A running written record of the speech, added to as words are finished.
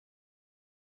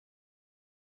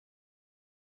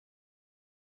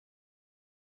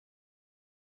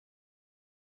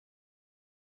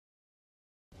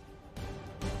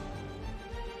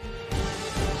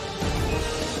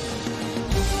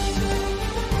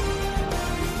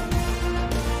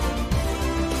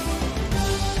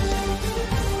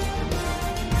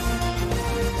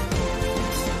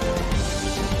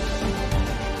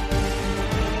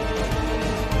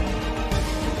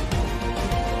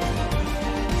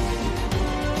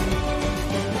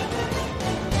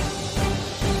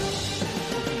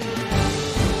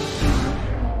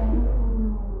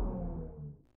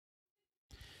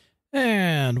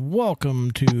welcome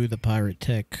to the Pirate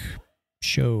Tech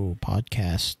Show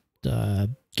podcast,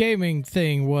 gaming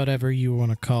thing, whatever you want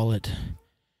to call it.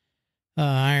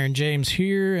 Iron James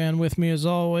here, and with me as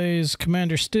always,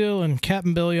 Commander Still and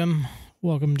Captain Billiam.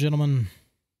 Welcome, gentlemen.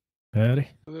 Howdy.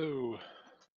 Hello.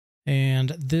 And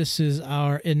this is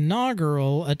our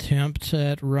inaugural attempt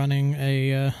at running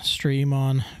a stream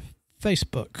on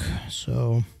Facebook,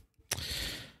 so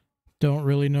don't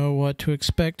really know what to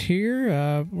expect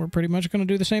here. We're pretty much going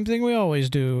to do the same thing we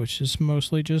always do, which is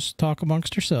mostly just talk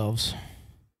amongst ourselves.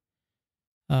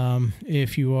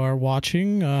 If you are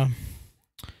watching,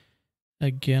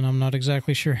 again, I'm not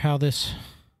exactly sure how this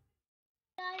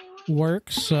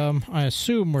works. I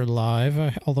assume we're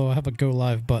live, although I have a go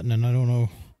live button and I don't know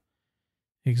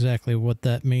exactly what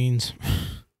that means.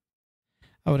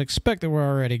 I would expect that we're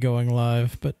already going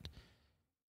live, but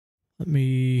let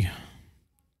me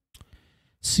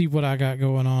see what I got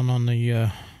going on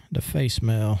the face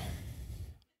mail.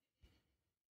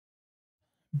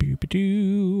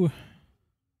 Boop-a-doo.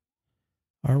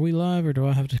 Are we live, or do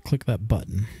I have to click that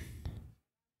button?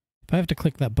 If I have to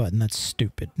click that button, that's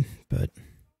stupid, but...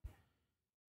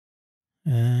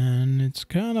 And it's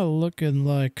kind of looking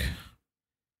like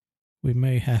we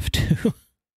may have to.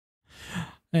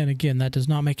 And again, that does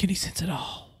not make any sense at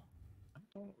all. I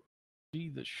don't see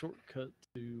the shortcut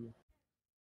to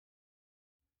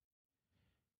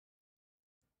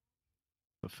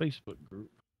the Facebook group.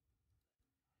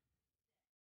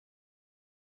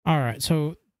 All right,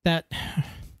 so that...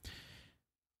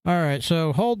 All right,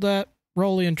 so hold that.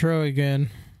 Roll the intro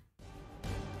again.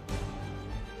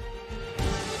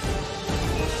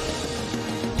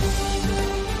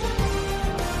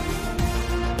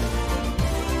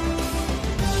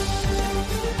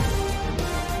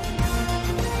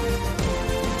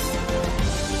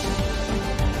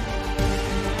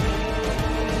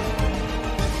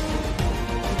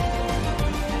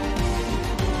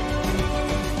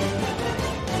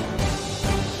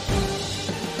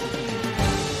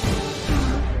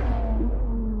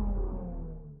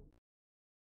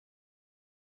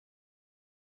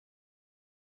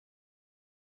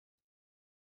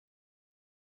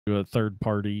 A third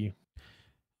party.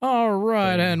 All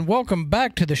right, and welcome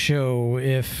back to the show.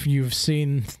 If you've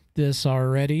seen this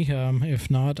already,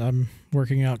 if not, I'm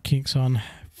working out kinks on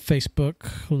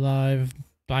Facebook Live,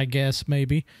 I guess,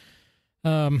 maybe.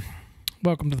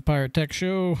 Welcome to the Pirate Tech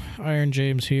Show. Iron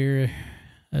James here,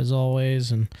 as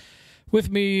always, and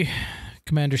with me,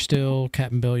 Commander Still,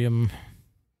 Captain Billiam.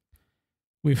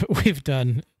 We've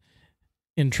done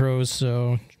intros,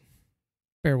 so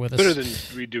bear with us. Better than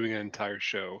redoing an entire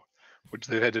show, which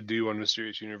they've had to do on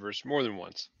Mysterious Universe more than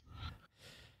once.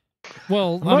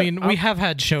 Well, we have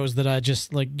had shows that I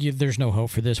just, there's no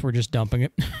hope for this. We're just dumping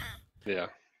it. Yeah.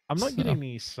 I'm not getting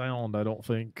any sound, I don't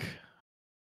think.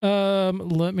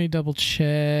 Let me double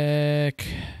check.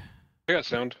 I got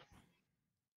sound.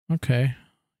 Okay.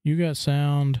 You got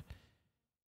sound.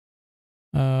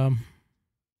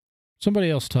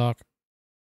 Somebody else talk.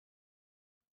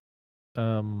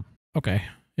 Okay.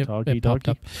 It popped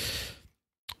up.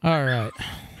 All right.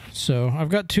 So I've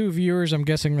got two viewers. I'm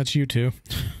guessing that's you two.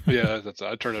 Yeah,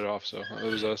 I turned it off, so it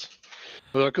was us.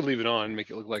 Well, I could leave it on and make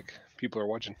it look like people are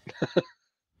watching.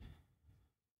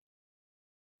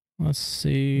 Let's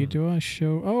see. Do I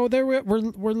show? Oh, there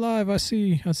we're live. I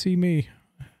see me.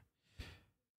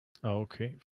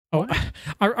 Okay. Oh,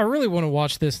 I really want to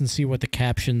watch this and see what the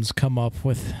captions come up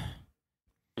with.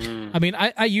 I mean,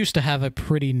 I used to have a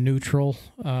pretty neutral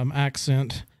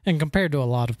accent, and compared to a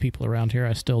lot of people around here,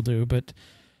 I still do, but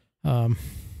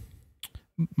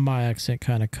my accent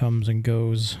kind of comes and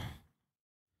goes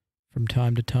from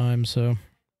time to time, so...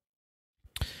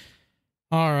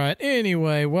 All right,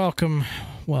 anyway, welcome.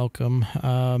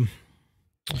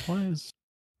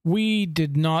 We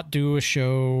did not do a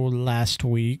show last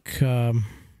week,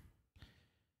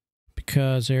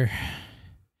 because they're...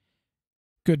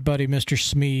 Good buddy Mr.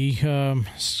 Smee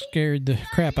scared the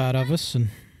crap out of us, and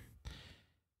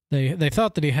they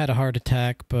thought that he had a heart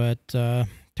attack, but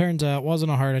turns out it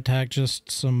wasn't a heart attack,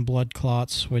 just some blood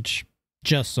clots,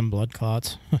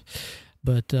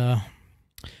 but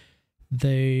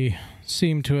they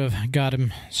seem to have got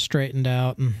him straightened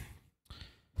out, and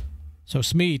so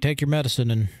Smee, take your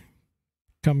medicine and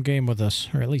come game with us,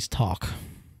 or at least talk.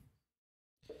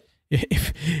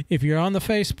 If you're on the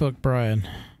Facebook, Brian...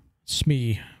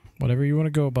 Smee, whatever you want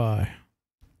to go by.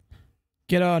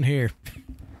 Get on here.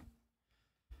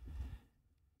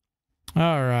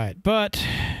 All right, but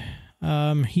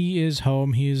he is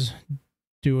home. He is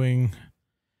doing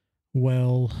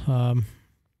well,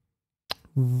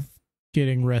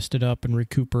 getting rested up and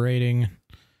recuperating.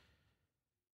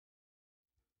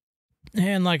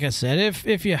 And like I said,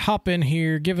 if you hop in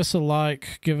here, give us a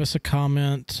like, give us a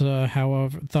comment,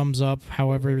 however, thumbs up,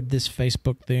 however this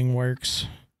Facebook thing works.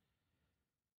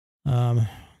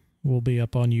 We'll be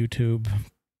up on YouTube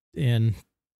in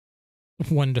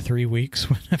 1 to 3 weeks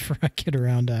whenever I get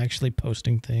around to actually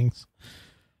posting things.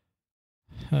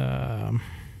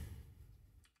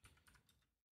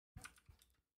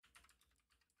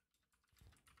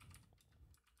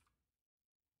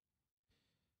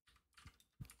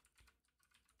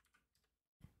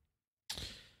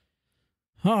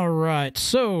 All right,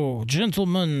 so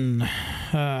gentlemen,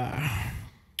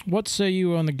 what say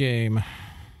you on the game?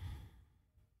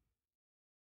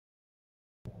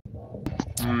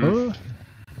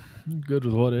 Good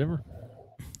with whatever.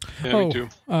 Yeah, me too.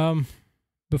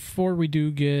 Before we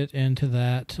do get into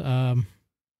that,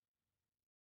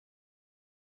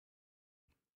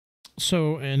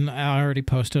 so, and I already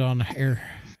posted on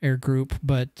Air Group,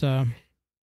 but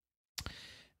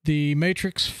the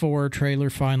Matrix 4 trailer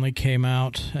finally came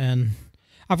out, and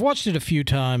I've watched it a few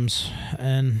times,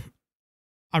 and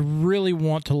I really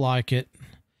want to like it,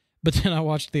 but then I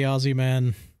watched the Ozzy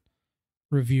Man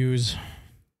reviews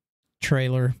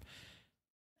trailer,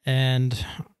 and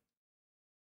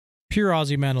pure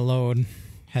Ozzy Man alone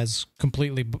has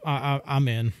completely... I'm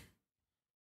in.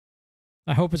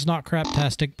 I hope it's not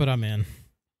craptastic, but I'm in.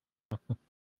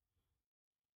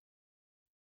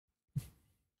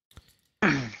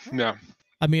 Yeah.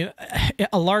 I mean,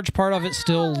 a large part of it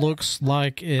still looks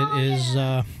like it is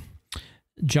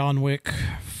John Wick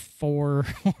 4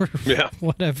 or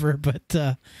whatever, but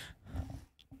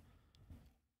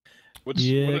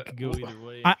it could go either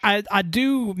way. I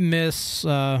do miss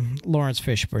Lawrence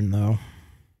Fishburne, though.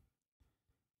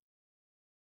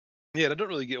 Yeah, I don't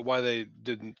really get why they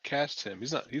didn't cast him.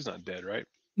 He's not dead, right?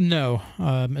 No,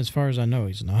 as far as I know,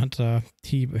 he's not.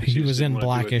 He was in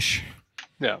Blackish.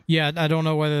 Yeah, I don't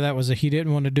know whether that was he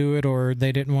didn't want to do it or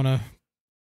they didn't want to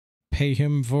pay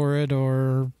him for it,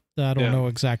 or I don't know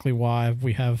exactly why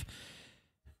we have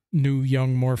new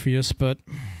young Morpheus, but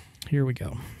here we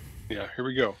go. Yeah, here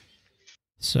we go.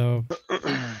 So,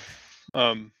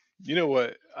 you know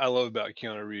what I love about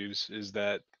Keanu Reeves is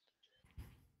that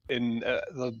in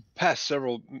the past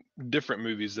several different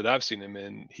movies that I've seen him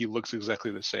in, he looks exactly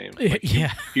the same. Like,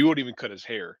 he won't even cut his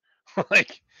hair.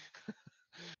 Like,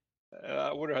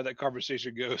 I wonder how that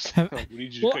conversation goes. We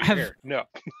need you to cut your hair. No.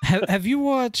 have you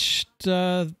watched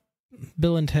Bill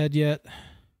and Ted yet?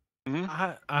 Mm-hmm.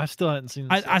 I still haven't seen.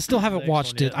 I still haven't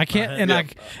watched it. I can't, and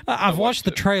I've watched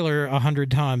the trailer 100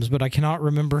 times, but I cannot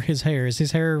remember his hair. Is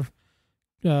his hair?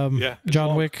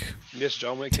 John Wick. Yes,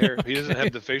 John Wick hair. He doesn't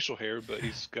have the facial hair, but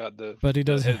he's got the. But he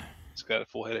does. He's got a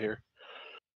full head of hair.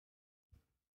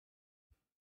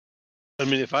 I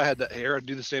mean, if I had that hair, I'd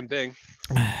do the same thing.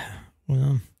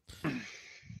 Well,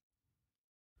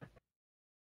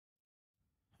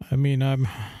 I mean, I'm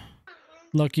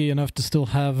lucky enough to still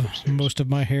have most of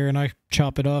my hair, and I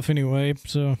chop it off anyway.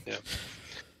 So,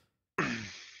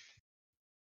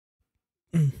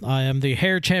 I am the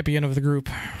hair champion of the group.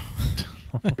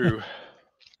 True.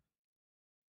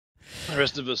 The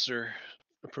rest of us are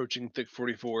approaching thick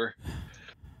 44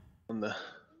 on the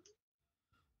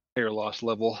hair loss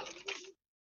level.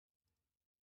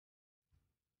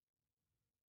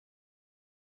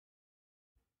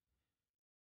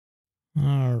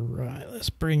 All right, let's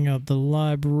bring up the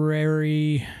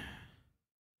library.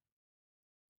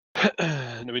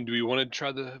 I mean, do we want to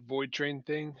try the Void Train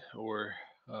thing, or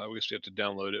we guess we have to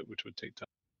download it, which would take time?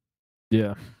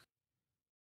 Yeah.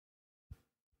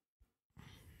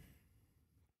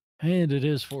 And it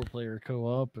is 4-player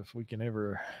co-op if we can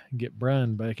ever get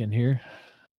Brian back in here.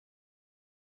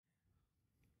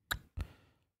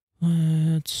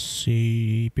 Let's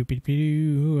see.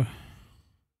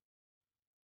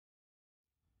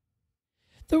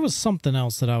 There was something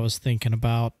else that I was thinking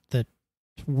about that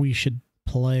we should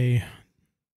play.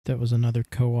 That was another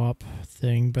co-op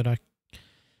thing, but I...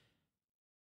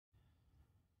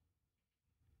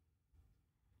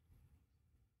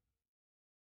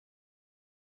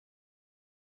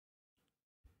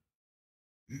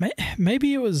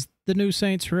 Maybe it was the new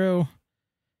Saints Row.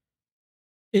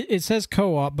 It says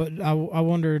co-op, but I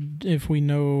wondered if we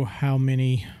know how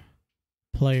many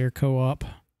player co-op.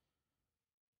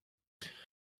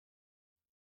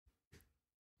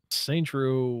 Saints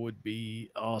Row would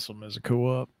be awesome as a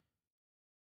co-op.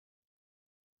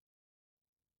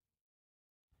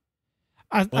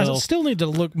 I still need to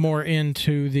look more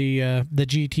into the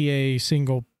GTA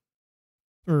single,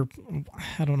 or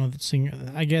I don't know the single.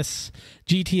 I guess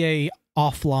GTA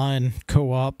offline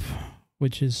co-op,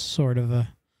 which is sort of a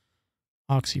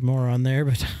oxymoron there,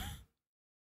 but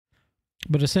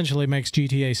But essentially makes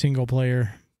GTA single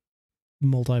player,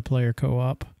 multiplayer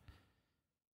co-op.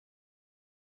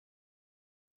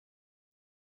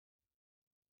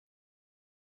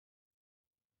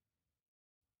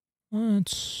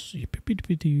 Let's see.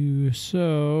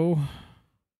 So,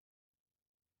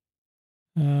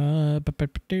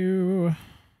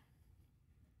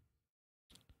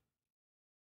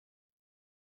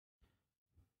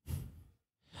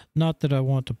 not that I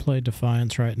want to play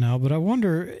Defiance right now, but I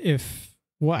wonder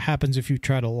what happens if you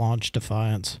try to launch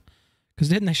Defiance. Because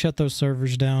didn't they shut those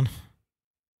servers down?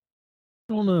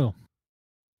 I don't know.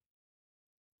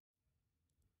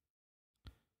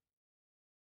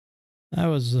 That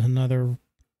was another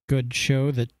good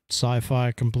show that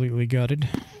Sci-Fi completely gutted.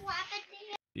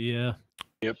 Yeah.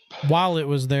 Yep. While it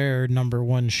was their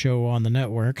 #1 show on the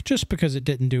network, just because it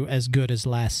didn't do as good as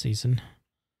last season.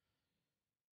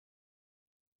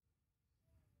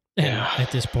 Yeah. And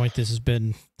at this point, this has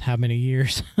been how many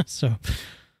years? So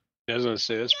I was going to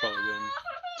say, that's probably been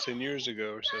 10 years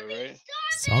ago or so, right?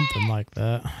 something like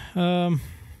that. And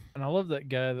I love that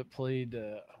guy that played, I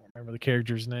don't remember the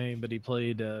character's name, but he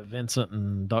played Vincent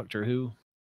in Doctor Who.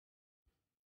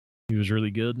 He was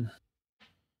really good.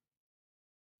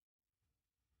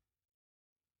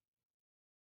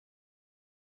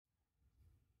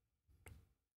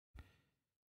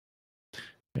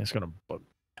 It's going to bug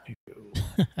me.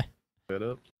 That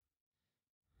up.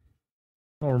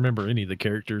 I don't remember any of the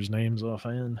characters' names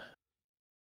offhand.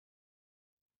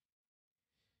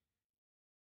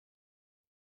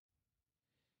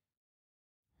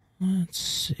 Let's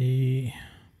see.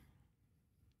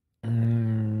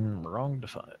 Wrong to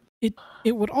find.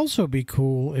 It would also be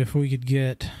cool if we could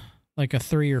get like a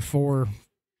 3 or 4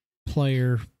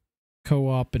 player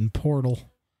co-op in Portal.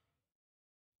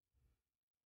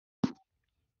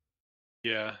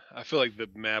 Yeah, I feel like the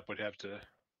map would have to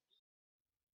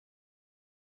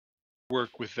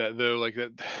work with that, though. Like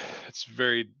that, it's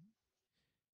very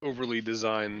overly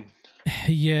designed.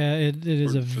 Yeah, it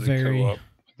is a very... co-op.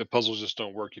 The puzzles just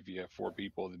don't work if you have 4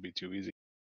 people. It'd be too easy.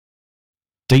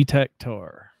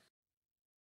 Detector.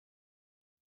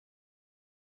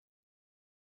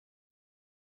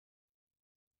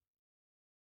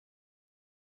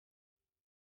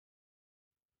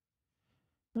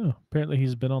 Oh, apparently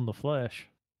he's been on The Flash.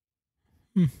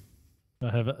 I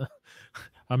haven't.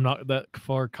 I'm not that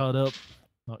far caught up.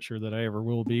 Not sure that I ever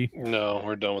will be. No,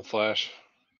 we're done with Flash.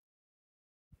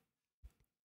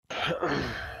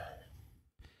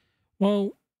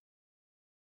 Well,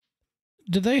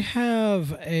 do they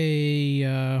have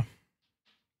a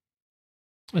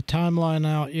timeline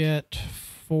out yet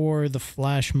for the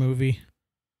Flash movie?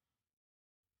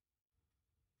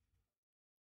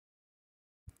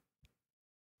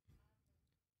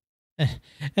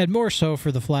 And more so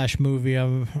for the Flash movie,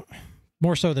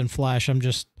 more so than Flash, I'm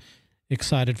just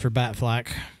excited for Batfleck.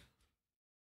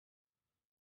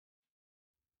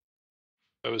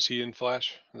 Oh, was he in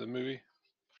Flash, the movie?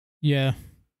 Yeah.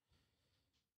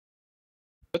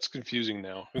 That's confusing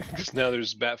now, because now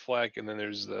there's Batfleck, and then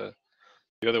there's the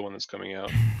other one that's coming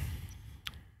out.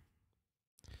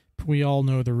 We all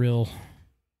know the real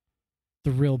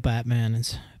Batman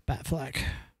is Batfleck.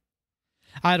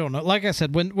 I don't know. Like I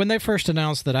said, when they first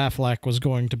announced that Affleck was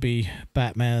going to be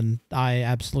Batman, I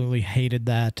absolutely hated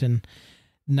that, and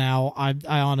now I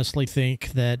honestly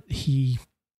think that he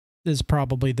is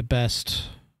probably the best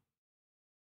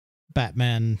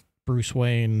Batman Bruce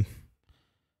Wayne,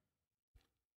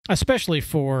 especially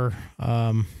for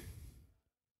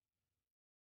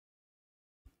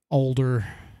older.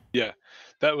 Yeah,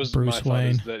 that was Bruce my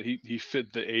Wayne. thought, is that he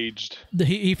fit the aged.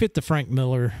 He fit the Frank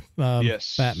Miller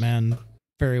yes. Batman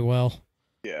very well.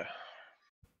 Yeah,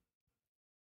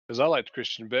 because I liked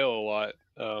Christian Bale a lot,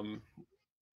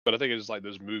 but I think it's like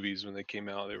those movies when they came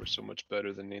out, they were so much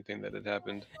better than anything that had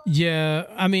happened. Yeah,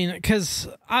 I mean, because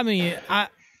I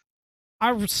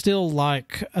still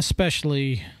like,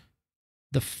 especially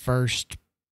the first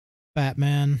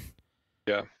Batman.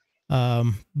 Yeah.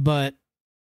 But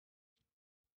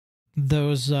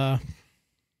those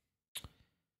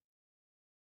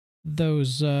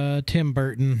Tim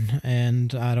Burton,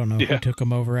 and I don't know who took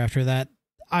them over after that.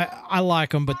 I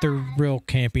like them, but they're real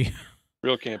campy.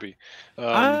 Real campy.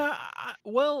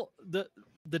 Well,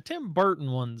 the Tim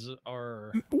Burton ones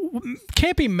are...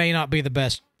 Campy may not be the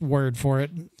best word for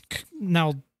it.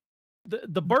 Now,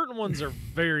 the Burton ones are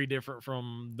very different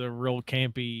from the real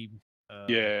campy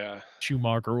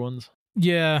Schumacher ones.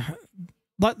 Yeah.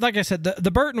 Like I said,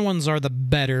 the Burton ones are the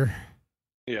better.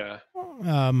 Yeah.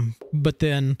 But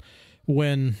then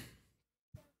when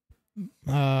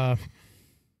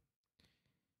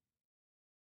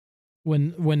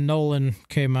when Nolan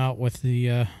came out with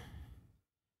the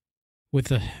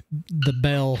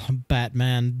Bale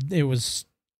Batman, it was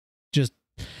just,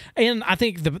 and I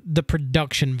think the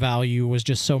production value was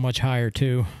just so much higher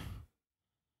too.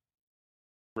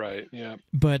 Right. Yeah.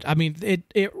 But I mean,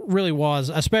 it really was,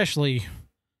 especially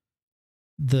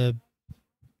the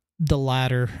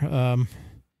latter.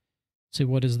 See,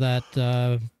 what is that?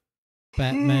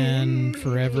 Batman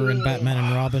Forever and Batman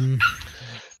and Robin.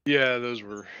 Yeah, those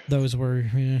were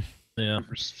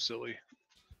silly.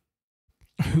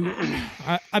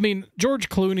 I mean, George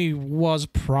Clooney was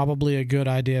probably a good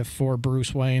idea for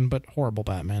Bruce Wayne, but horrible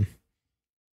Batman.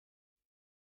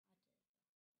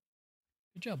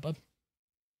 Good job, bud.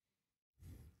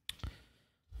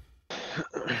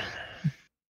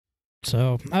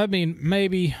 So, I mean,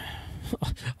 maybe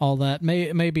all that.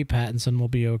 Maybe Pattinson will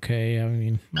be okay. I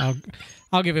mean,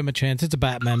 I'll give him a chance. It's a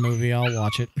Batman movie. I'll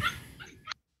watch it.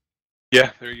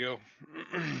 Yeah, there you go.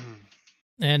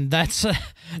 And that's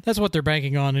what they're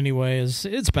banking on anyway. Is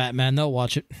it's Batman? They'll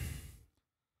watch it.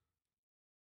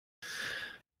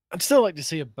 I'd still like to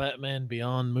see a Batman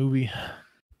Beyond movie.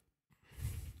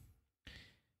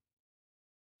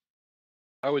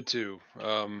 I would too.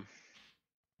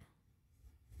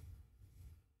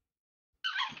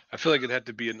 I feel like it'd have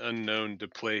to be an unknown to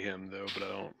play him, though. But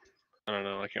I don't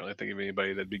know. I can't really think of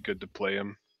anybody that'd be good to play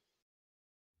him.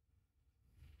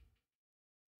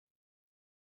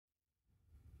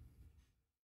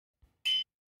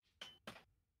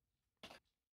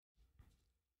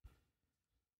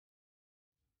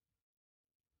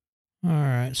 All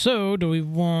right. So, do we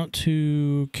want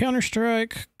to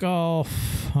Counter-Strike,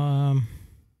 golf,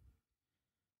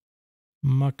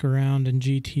 muck around in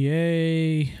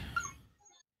GTA?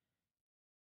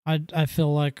 I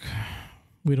feel like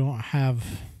we don't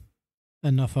have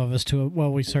enough of us to.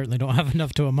 Well, we certainly don't have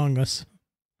enough to Among Us.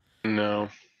 No.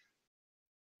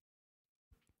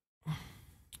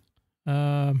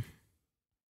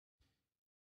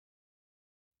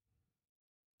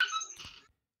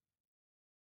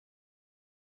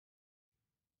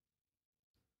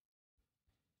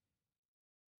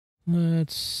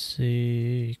 Let's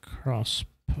see. Cross.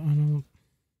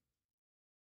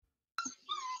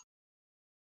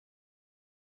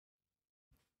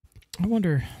 I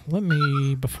wonder.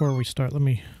 Before we start, let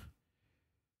me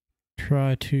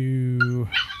try to.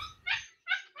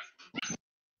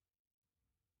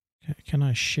 Can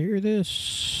I share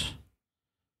this?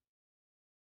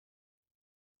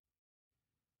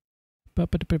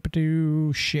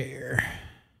 Share.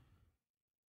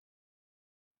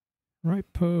 Right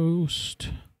post.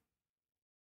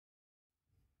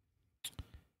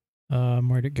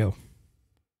 Where'd it go?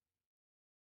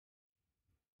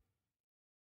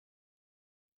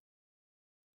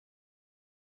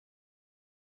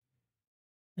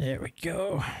 There we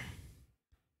go.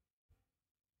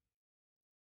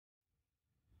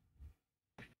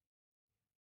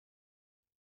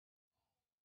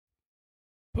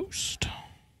 Post.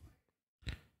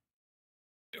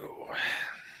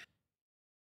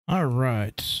 All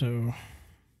right, so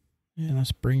yeah,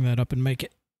 let's bring that up and make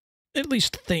it at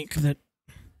least think that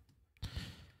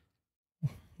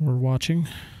we're watching.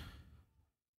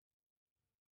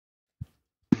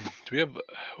 Do we have,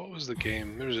 what was the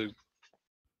game? There's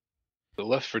the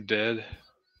Left 4 Dead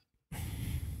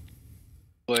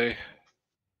play.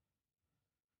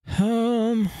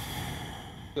 That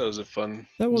was a fun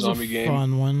zombie game. That was a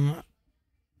fun one.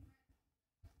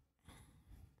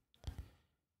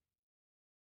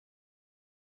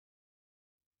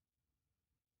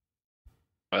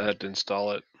 I had to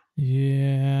install it.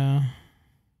 Yeah.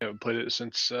 I haven't played it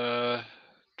since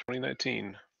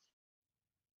 2019.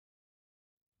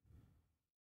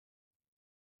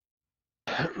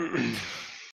 We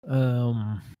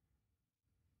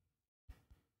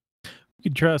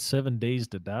could try 7 Days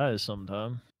to Die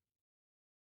sometime.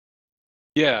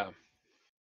 Yeah.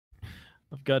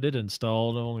 I've got it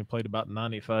installed. I only played about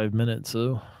 95 minutes,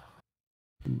 though.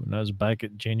 And I was back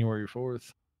at January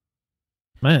 4th.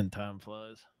 Man, time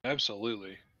flies.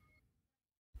 Absolutely.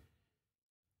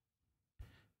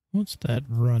 What's that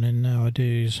running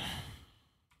nowadays?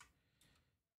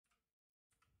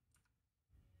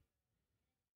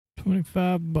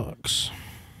 $25.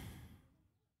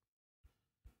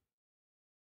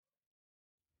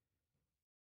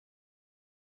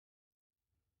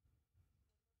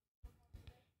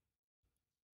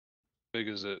 Big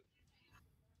is it?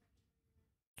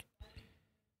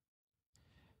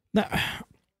 Now,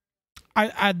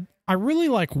 I really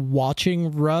like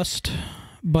watching Rust,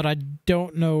 but I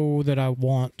don't know that I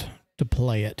want to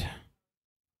play it.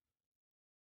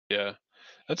 Yeah,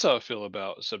 That's how I feel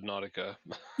about Subnautica.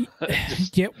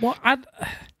 Yeah, well,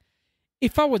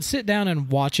 if I would sit down and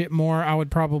watch it more, I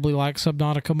would probably like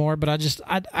Subnautica more. But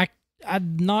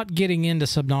I'm not getting into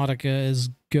Subnautica as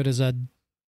good as I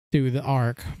do the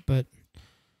Ark. But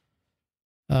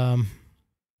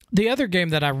the other game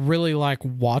that I really like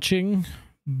watching,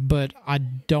 but I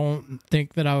don't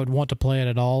think that I would want to play it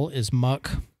at all, is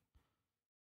Muck.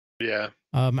 Yeah.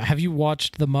 Have you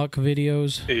watched the Muck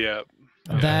videos? Yeah.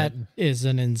 That is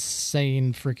an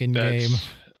insane freaking game.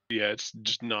 Yeah, it's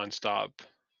just nonstop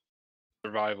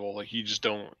survival. Like you just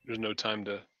don't. There's no time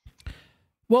to.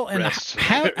 Well, and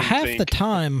half the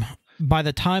time, by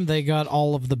the time they got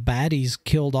all of the baddies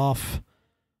killed off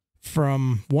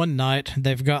from one night,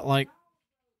 they've got like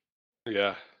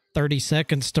 30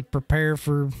 seconds to prepare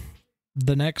for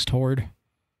the next horde.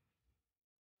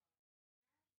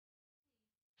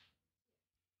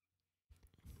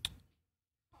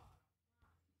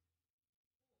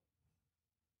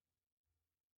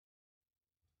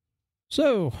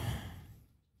 So,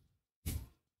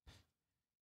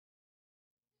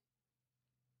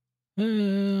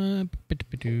 oh,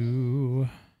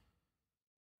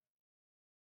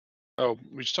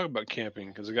 we should talk about camping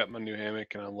because I got my new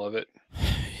hammock and I love it.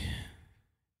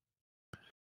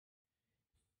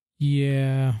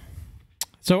 Yeah.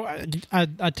 So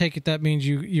I take it that means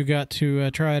you got to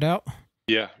try it out?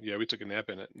 Yeah, we took a nap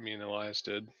in it. Me and Elias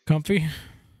did. Comfy?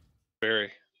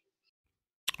 Very.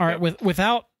 All right,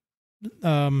 without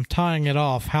tying it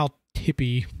off, how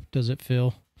tippy does it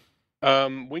feel?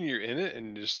 When you're in it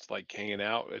and just like hanging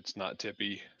out, it's not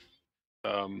tippy.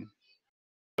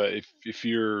 But if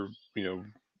you're,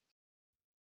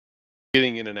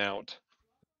 getting in and out,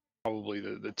 probably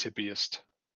the tippiest.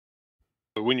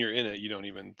 But when you're in it, you don't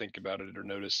even think about it or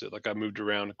notice it. Like I moved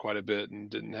around quite a bit and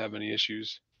didn't have any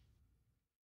issues.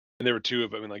 And there were two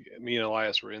of them. Like me and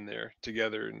Elias were in there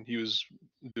together, and he was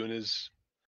doing his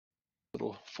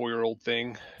little 4-year-old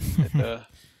thing, and,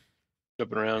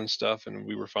 jumping around and stuff, and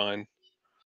we were fine.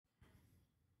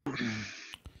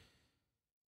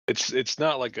 It's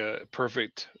not like a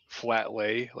perfect flat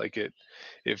lay. Like it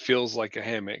feels like a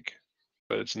hammock,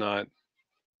 but it's not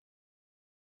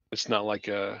like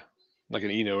an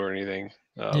Eno or anything.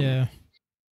 Yeah.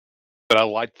 But I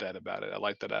liked that about it. I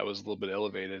liked that I was a little bit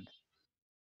elevated.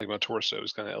 Like my torso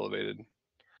was kind of elevated.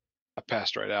 I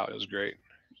passed right out. It was great.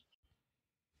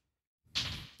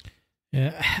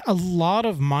 Yeah, a lot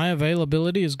of my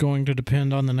availability is going to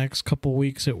depend on the next couple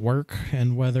weeks at work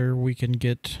and whether we can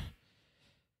get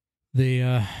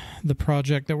the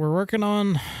project that we're working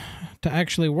on to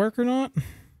actually work or not,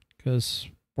 because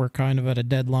we're kind of at a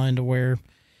deadline to where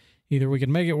either we can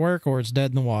make it work or it's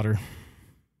dead in the water.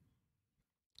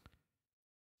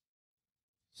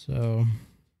 So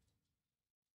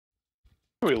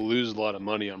we lose a lot of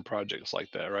money on projects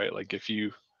like that, right? Like if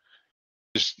you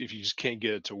just can't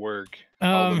get it to work,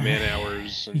 all the man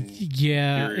hours and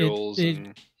materials,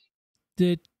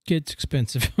 it gets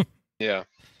expensive. Yeah.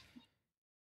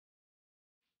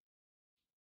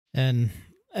 And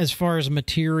as far as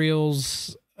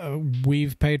materials,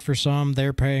 we've paid for some,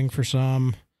 they're paying for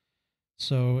some.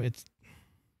 So it's,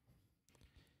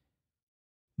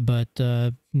 but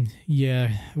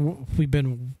yeah, we've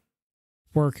been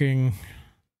working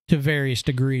to various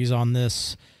degrees on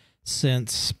this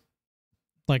since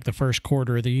like the first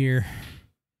quarter of the year.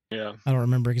 Yeah. I don't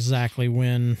remember exactly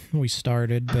when we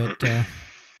started, but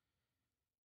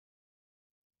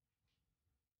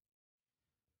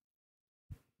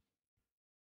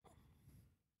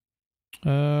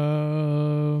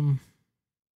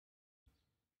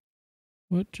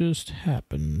what just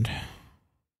happened?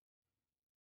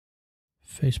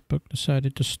 Facebook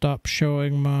decided to stop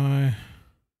showing my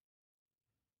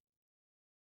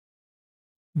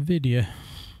video.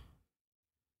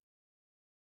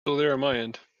 Still there on my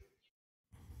end.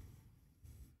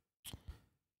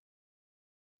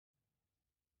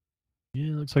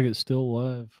 Yeah, it looks like it's still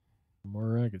live from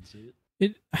where I could see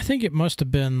it. I think it must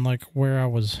have been like where I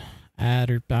was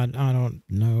at, or I don't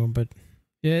know, but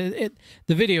yeah,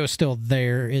 the video is still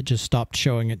there. It just stopped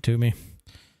showing it to me.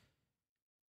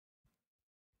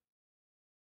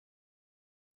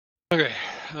 Okay.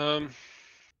 Yeah,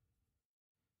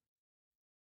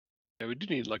 we do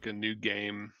need like a new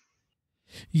game.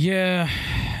 Yeah.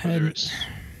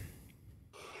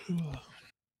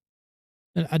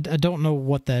 I don't know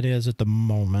what that is at the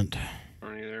moment. I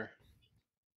don't either.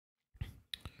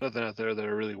 Nothing out there that I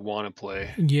really want to play.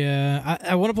 Yeah,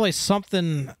 I want to play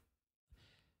something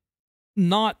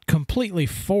not completely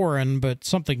foreign, but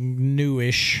something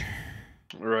newish.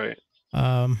 Right.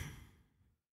 But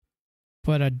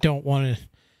I don't want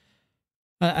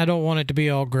to. I don't want it to be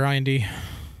all grindy.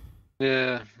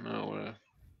 Yeah, no.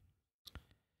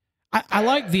 I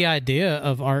like the idea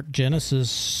of Arc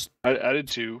Genesis. I did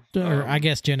too. Or I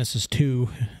guess Genesis 2.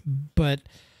 But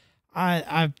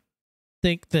I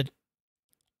think that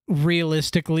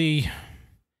realistically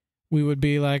we would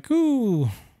be like, ooh,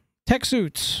 tech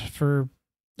suits for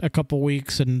a couple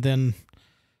weeks, and then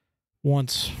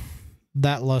once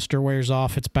that luster wears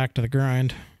off, it's back to the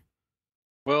grind.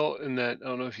 Well, in that, I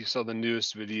don't know if you saw the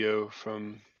newest video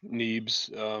from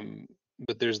Neebs,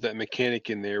 but there's that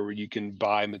mechanic in there where you can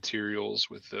buy materials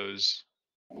with those,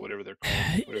 whatever they're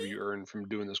called, whatever you earn from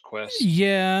doing those quests.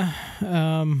 Yeah.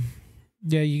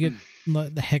 Yeah, you get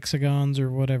the hexagons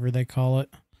or whatever they call it.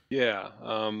 Yeah,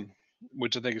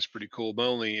 which I think is pretty cool. My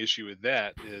only issue with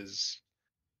that is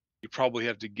you probably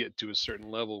have to get to a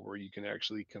certain level where you can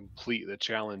actually complete the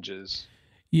challenges.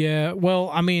 Yeah,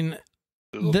 well, I mean,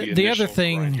 the other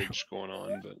thing going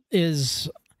on, but is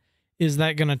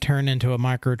that going to turn into a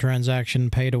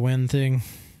microtransaction pay-to-win thing?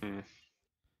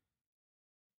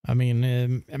 I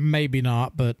mean, maybe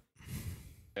not, but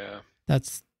yeah,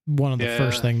 that's one of the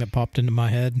first thing that popped into my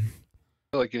head.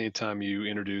 I feel like anytime you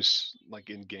introduce like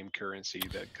in-game currency,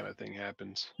 that kind of thing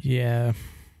happens. Yeah.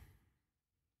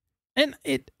 And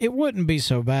it wouldn't be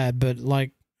so bad, but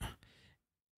like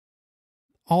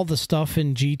all the stuff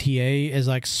in GTA is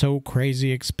like so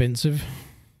crazy expensive.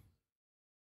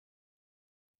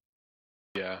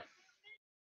 Yeah.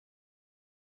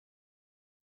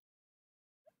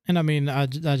 And I mean, I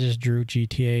just drew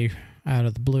GTA out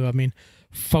of the blue. I mean,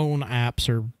 phone apps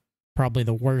are probably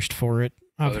the worst for it.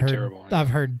 Terrible, yeah. I've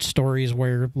heard stories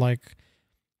where like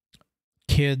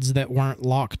kids that weren't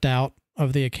locked out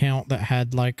of the account that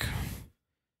had like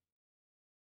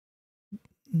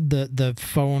the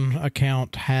phone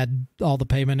account had all the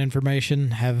payment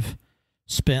information have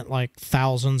spent like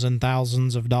thousands and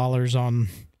thousands of dollars on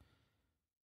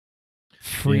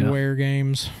freeware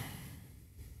games.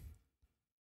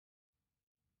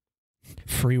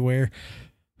 Freeware.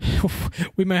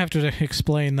 We may have to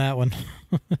explain that one.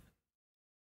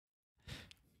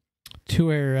 To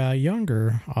our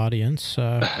younger audience,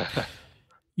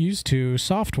 used to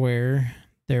software,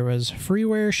 there was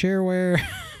freeware, shareware.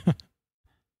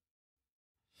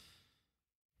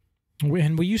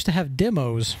 And we used to have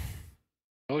demos.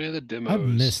 Oh yeah, the demos. I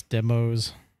missed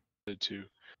demos. I did too.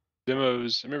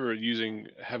 Demos. I remember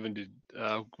having to.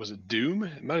 Was it Doom?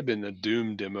 It might have been a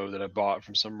Doom demo that I bought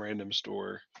from some random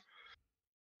store.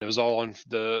 It was all on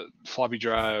the floppy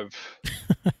drive.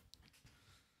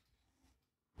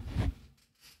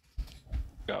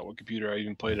 Forgot what computer I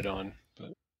even played it on,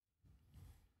 but.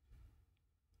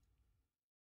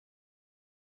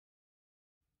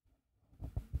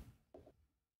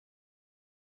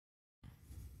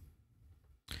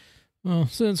 Well,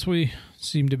 since we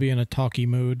seem to be in a talky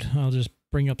mood, I'll just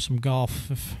bring up some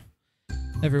golf if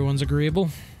everyone's agreeable.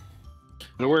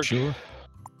 It'll work. Sure.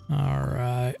 All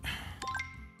right.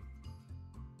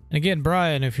 And again,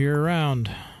 Brian, if you're around,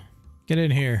 get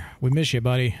in here. We miss you,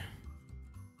 buddy.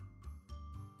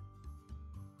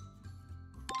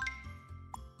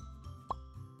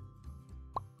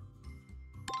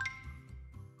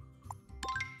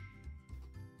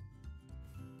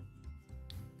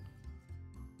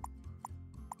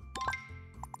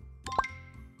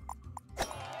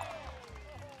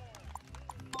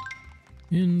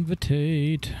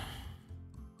 Invitate.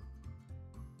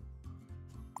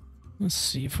 Let's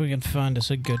see if we can find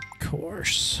us a good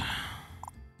course.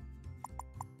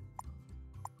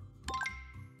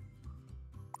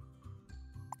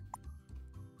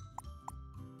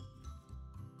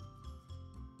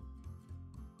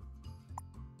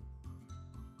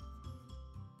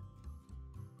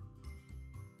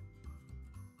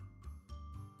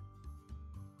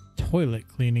 Toilet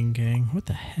cleaning gang. What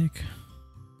the heck?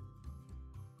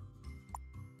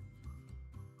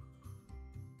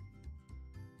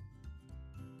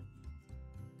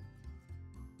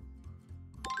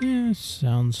 Yeah,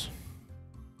 sounds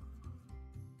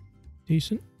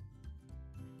decent.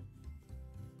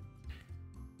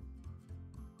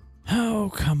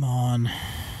 Oh, come on.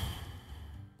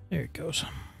 There it goes.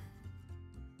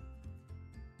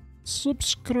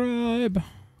 Subscribe.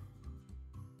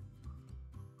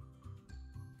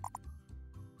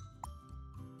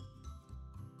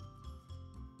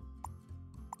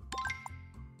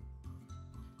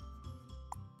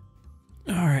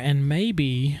 All right, and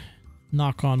maybe,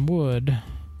 knock on wood,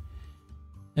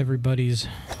 everybody's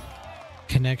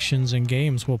connections and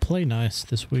games will play nice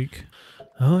this week.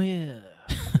 Oh, yeah.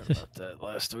 I forgot about that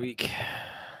last week.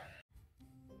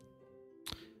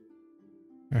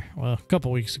 Well, a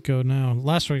couple weeks ago now.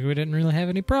 Last week we didn't really have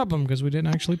any problem because we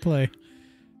didn't actually play.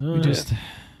 We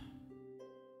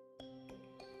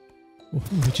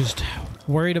just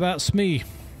worried about Smee.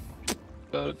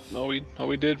 All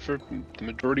we did for the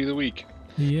majority of the week.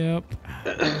 Yep.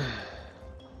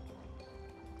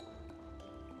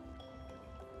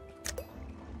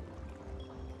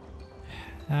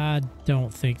 I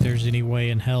don't think there's any way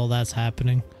in hell that's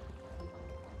happening.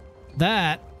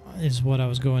 That is what I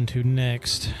was going to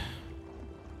next.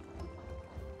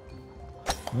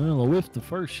 Well, I whiffed the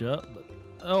first shot, but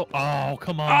oh,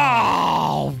 come on!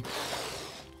 Oh,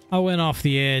 I went off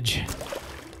the edge.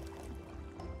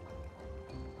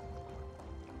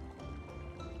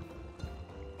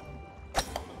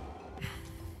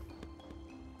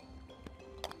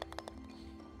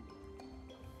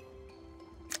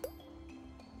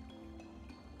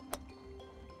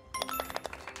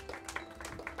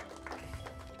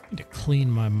 Need to clean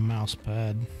my mouse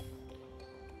pad.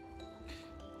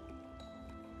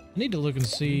 I need to look and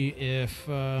see if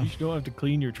You still have to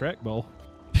clean your trackball.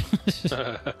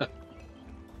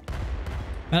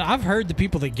 And I've heard the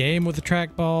people that game with the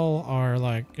trackball are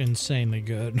like insanely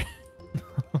good.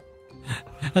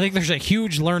 I think there's a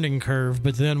huge learning curve,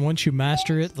 but then once you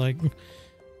master it, like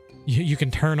you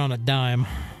can turn on a dime.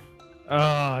 Oh,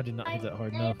 I did not hit that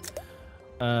hard enough.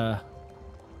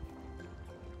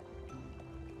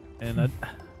 And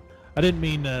I didn't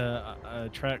mean a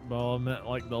trackball. I meant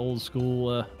like the old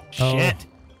school shit.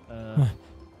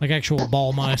 Like actual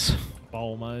ball mice.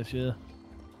 Ball mice, yeah.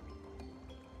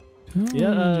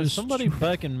 Yeah, somebody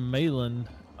back in Malin.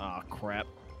 Ah, crap.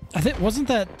 I think wasn't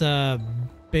that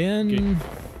Ben?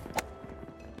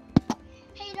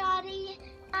 Hey, Dottie,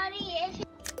 if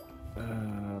I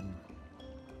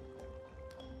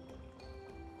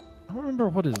don't remember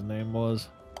what his name was.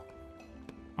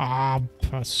 Ah,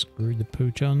 I screwed the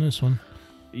pooch on this one.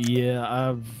 Yeah,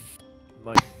 I've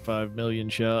like 5 million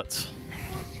shots.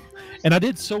 And I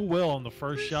did so well on the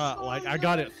first shot. Like, I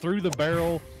got it through the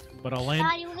barrel, but I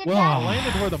landed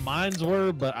where the mines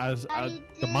were, but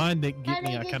the mine didn't get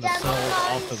me. I kind of sailed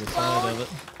off to the side of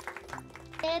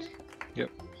it. Yep.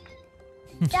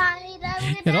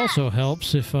 It also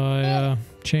helps if I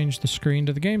change the screen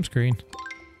to the game screen.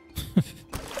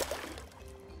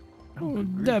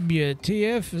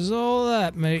 WTF is all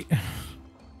that, mate?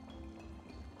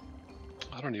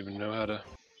 I don't even know how to.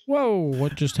 Whoa,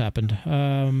 what just happened?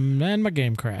 And my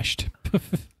game crashed.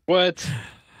 What?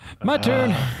 My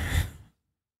turn.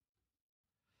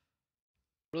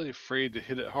 Really afraid to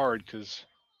hit it hard because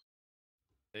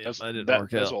that's work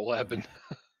that's out. what will happen.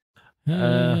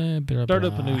 Start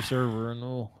up a new server and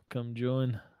we'll come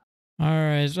join. All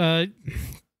right.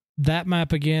 That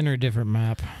map again or a different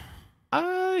map?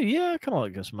 Yeah, I kind of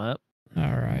like this map. All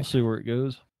right. We'll see where it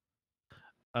goes.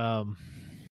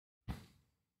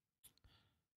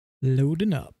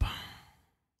 Loading up.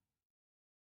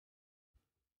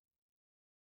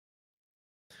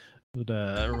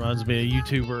 It reminds me of a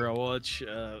YouTuber I watch.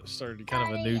 Started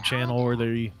kind of a new channel where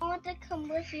they. I want to come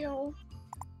with you.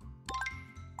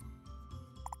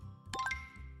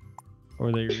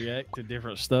 Where they react to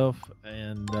different stuff,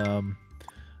 and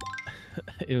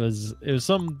it was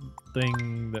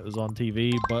something that was on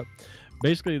TV, but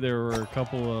basically there were a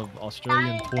couple of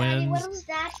Australian twins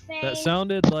that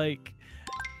sounded like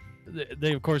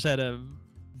they of course had a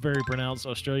very pronounced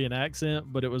Australian accent,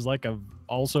 but it was like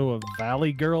also a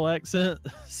Valley Girl accent,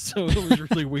 so it was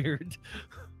really weird.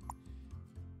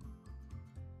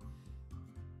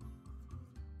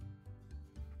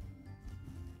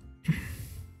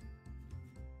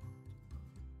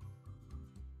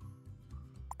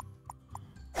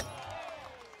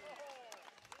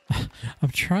 I'm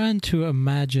trying to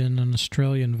imagine an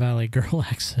Australian Valley Girl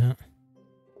accent.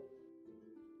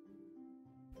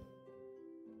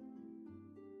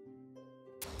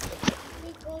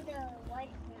 We go to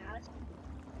White House.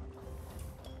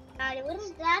 Daddy, what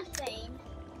is that thing?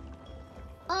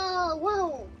 Oh,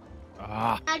 whoa.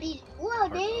 Daddy, whoa,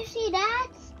 did you see that?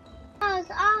 That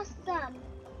was awesome.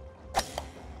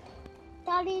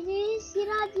 Daddy, did you see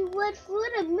that? You went through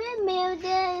the windmill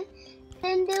there.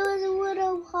 And there was a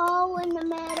little hole in the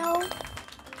middle.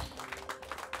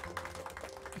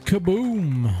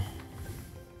 Kaboom!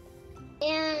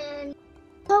 And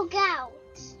poke out.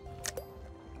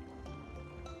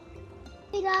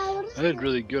 Hey, Dad, I did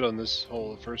really good on this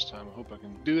hole the first time. I hope I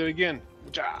can do that again.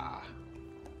 Ja.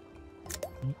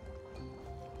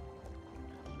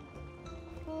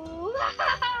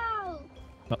 Wow!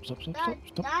 Stop.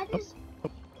 That is,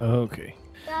 Okay.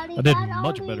 Daddy, I did that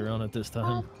much only- better on it this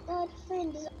time. that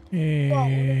friend is-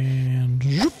 And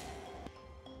zoop.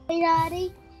 Hey,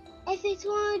 Daddy, if it's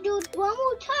gonna do it one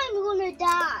more time, we're gonna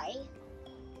die.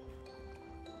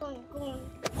 We're gonna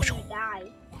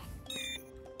die.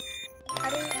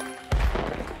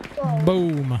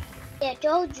 Boom. Yeah, I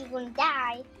told you gonna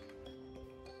die.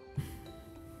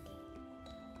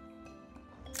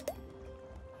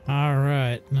 All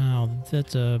right, now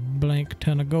that's a blank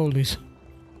ton of goldies.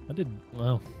 I did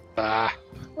well.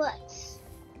 What?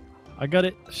 I got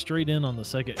it straight in on the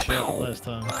second shot last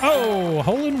time. Oh,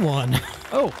 hole in one.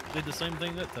 Oh, did the same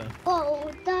thing that time.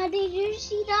 Oh, Daddy, did you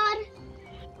see that?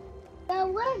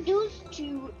 What are those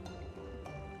two?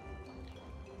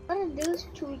 What are those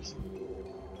two?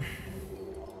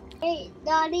 Hey,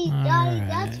 Daddy, Right.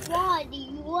 that's water.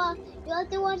 You're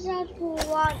the ones that pour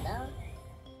water.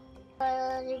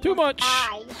 Too much.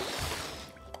 Die.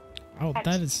 Oh,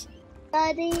 that is.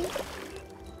 Daddy,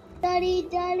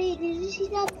 did you see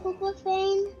that purple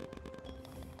thing?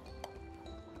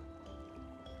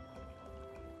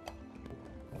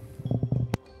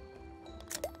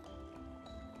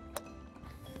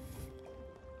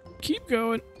 Keep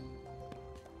going.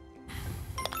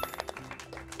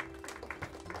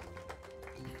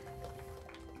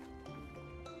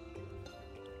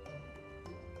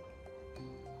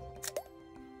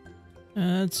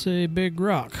 That's a big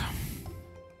rock.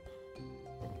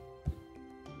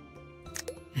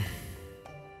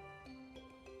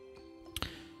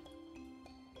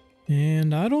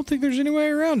 And I don't think there's any way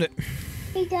around it.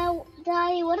 Hey,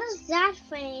 Daddy, what is that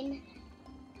thing?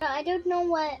 I don't know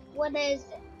what is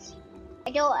it.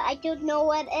 I don't know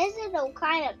what is it. I'm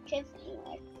kind of tripping.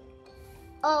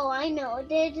 Oh, I know.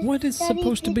 What is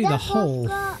supposed to be the hole?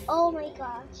 Oh my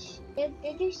gosh! Did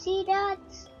you see that?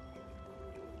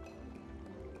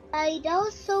 That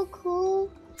was so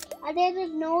cool. I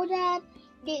didn't know that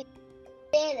you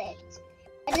did it.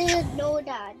 I didn't know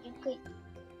that you could.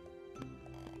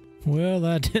 Well,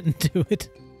 that didn't do it.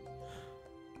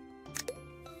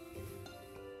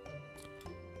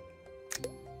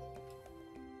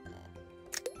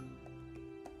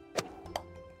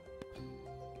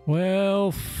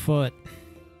 Well, foot.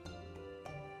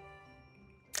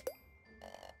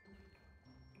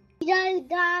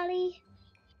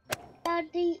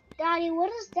 Daddy,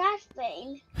 what is that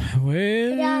thing?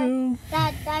 Well,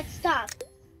 That stop.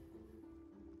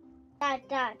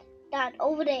 That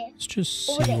over there. let's just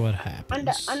Over see there. what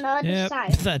happens. On the other Yep,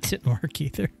 side. that didn't work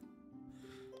either.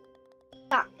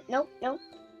 Stop. Nope.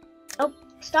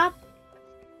 Stop.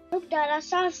 Nope, Dad, I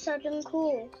saw something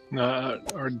cool. No,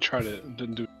 I already tried it. It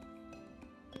didn't do it.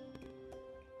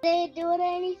 Did it do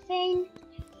anything?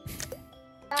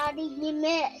 Daddy, you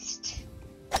missed.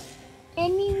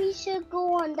 Maybe we should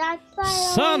go on that side.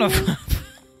 Son of a...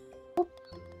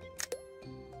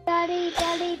 Daddy,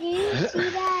 do you see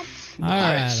that?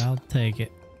 Alright, I'll take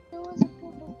it. There was a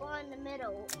purple bar in the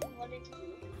middle. What did you?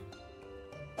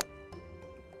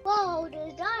 Whoa,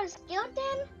 is that a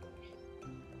skeleton?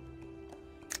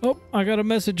 Oh, I got a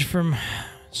message from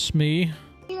Smee.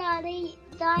 Daddy,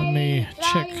 Let me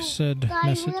check said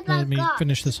message. Let me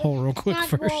finish this hole real quick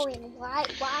first.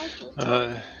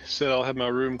 Said I'll have my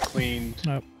room cleaned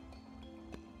Nope.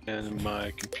 and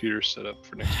my computer set up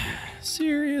for next week.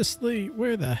 Seriously,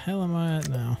 where the hell am I at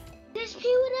now? This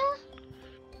computer?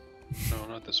 No,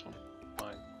 not this one.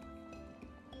 Mine.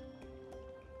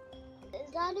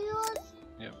 Is that yours?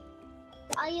 Yep.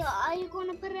 Are you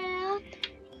gonna put it up?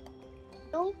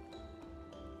 No.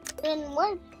 Then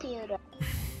what computer?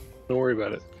 Don't worry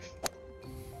about it. I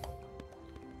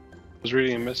was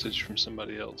reading a message from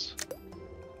somebody else.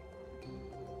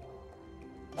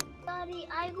 Daddy,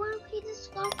 are you gonna play this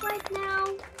golf right now?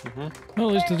 Mm-hmm. Well,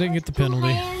 at least I didn't get the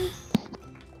penalty.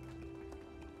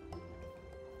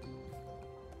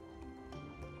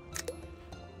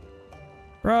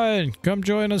 Brian, come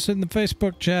join us in the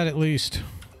Facebook chat at least.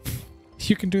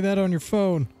 You can do that on your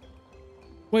phone.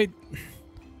 Wait.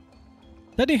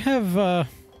 Doesn't he have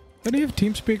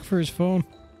TeamSpeak for his phone?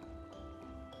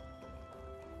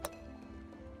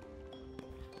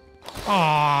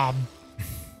 Ah.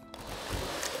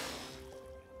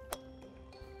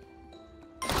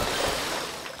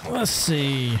 Let's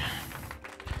see.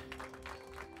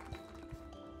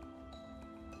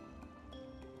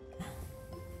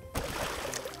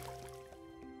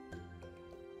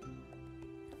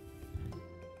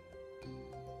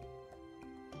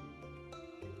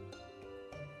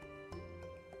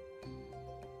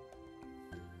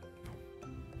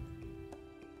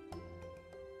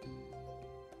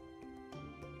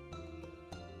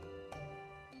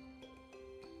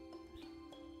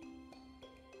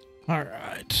 All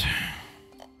right.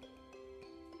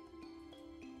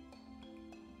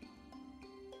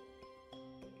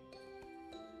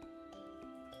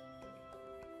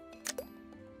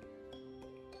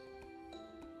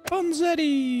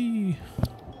 Bonzetti!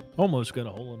 Almost got a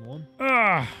hole in one.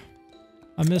 Ah!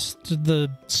 I missed the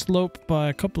slope by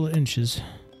a couple of inches.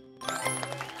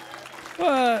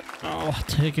 But I'll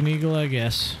take an eagle, I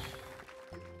guess.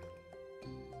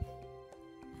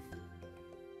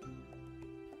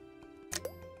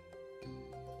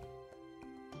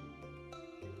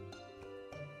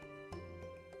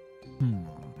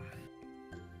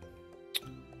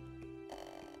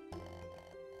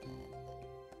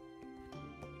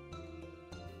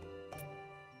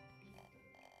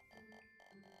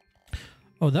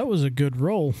 Oh, that was a good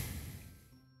roll.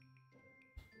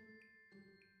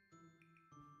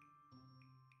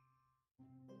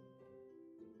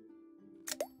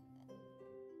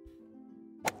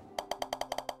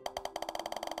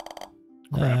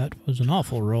 That was an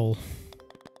awful roll.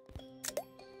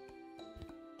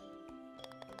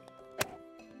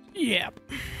 Yep.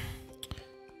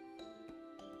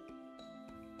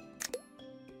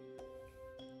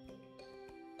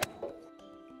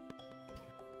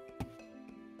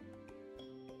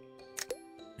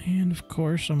 And of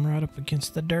course, I'm right up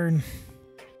against the darn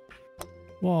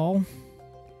wall.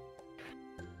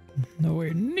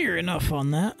 Nowhere near enough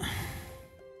on that.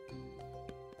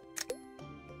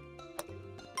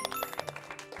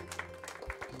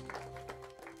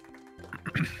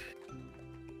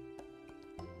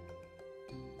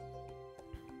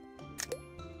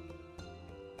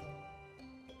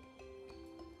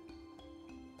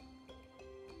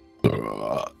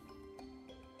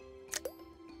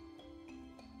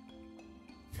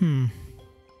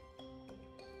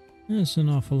 That's an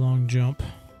awful long jump.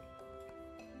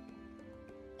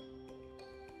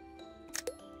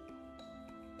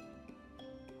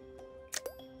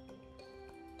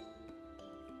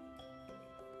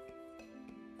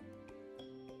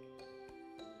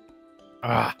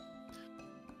 Well,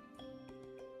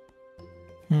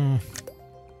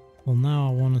 now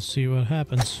I want to see what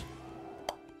happens.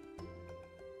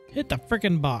 Hit the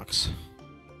frickin' box.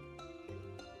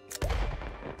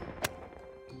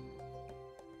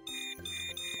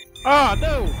 Ah,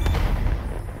 no!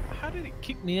 How did it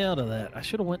kick me out of that? I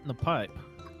should have went in the pipe.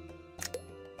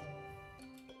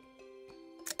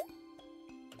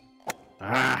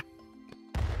 Ah!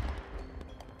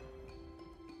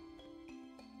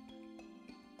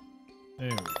 There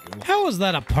we go. How was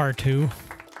that a par 2?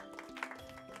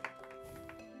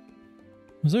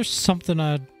 Was there something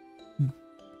I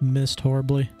missed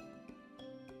horribly?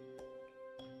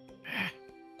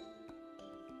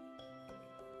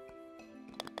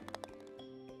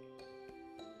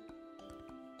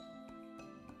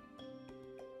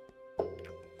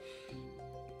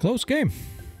 Close game.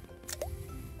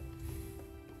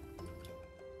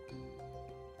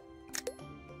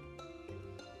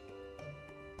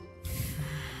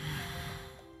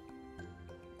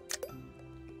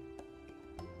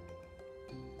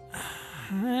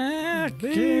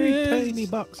 Very tiny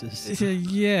boxes.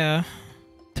 Yeah.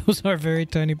 Those are very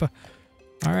tiny boxes.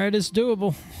 Alright, it's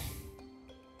doable.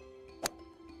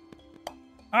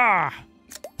 Ah!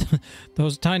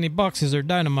 Those tiny boxes are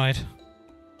dynamite.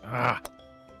 Ah!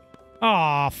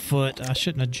 Aw, foot. I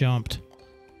shouldn't have jumped.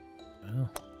 Well,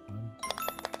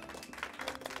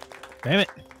 damn it.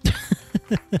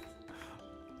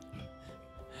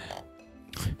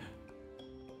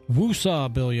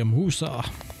 Woosah, Billiam, woosah.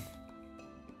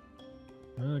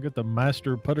 I got the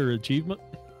Master Putter achievement.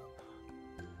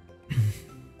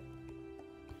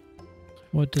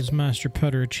 What does Master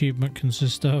Putter achievement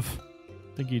consist of?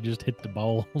 I think you just hit the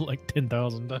ball like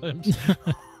 10,000 times.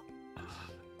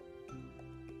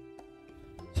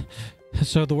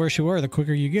 So the worse you are, the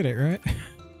quicker you get it, right?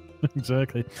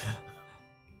 Exactly.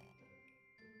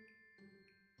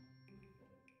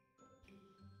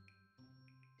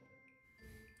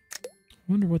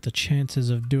 Wonder what the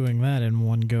chances of doing that in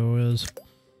one go is.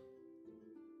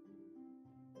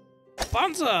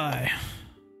 Bonsai!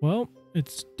 Well,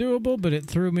 it's doable, but it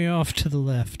threw me off to the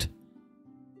left.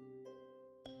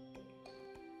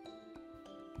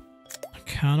 I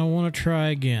kind of want to try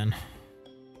again.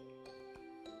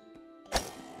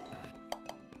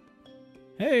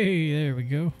 Hey, there we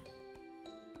go.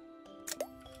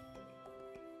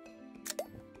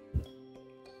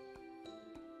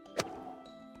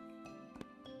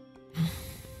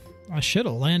 I should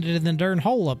have landed in the darn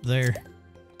hole up there.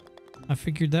 I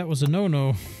figured that was a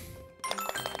no-no.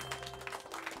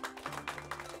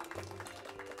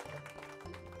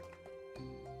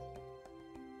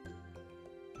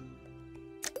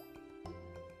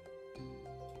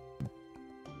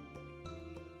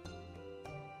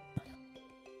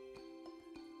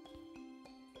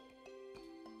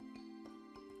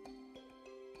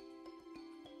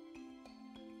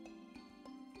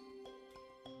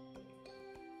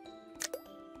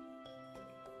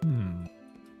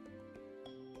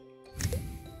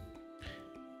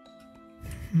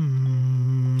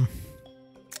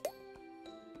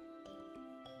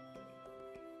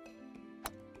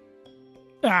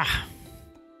 Ah.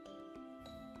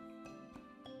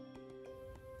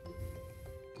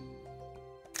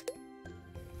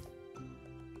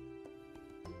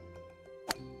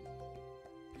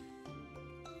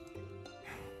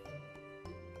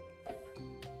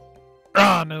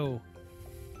 Ah, no.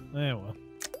 Yeah, well.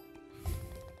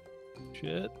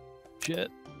 Shit.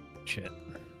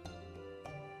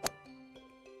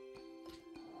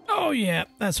 Oh, yeah.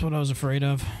 That's what I was afraid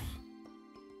of.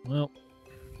 Well,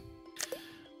 I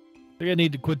think I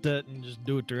need to quit that and just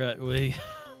do it the right way.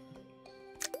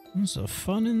 What's the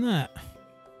fun in that?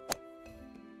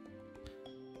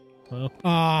 Well,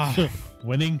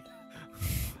 winning.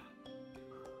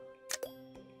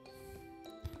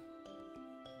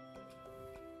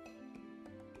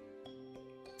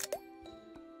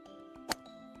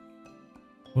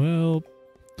 Well,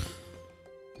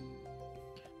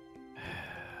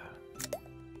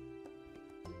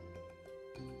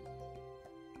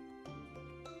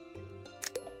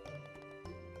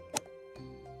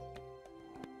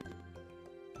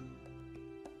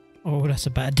 oh, that's a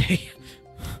bad day.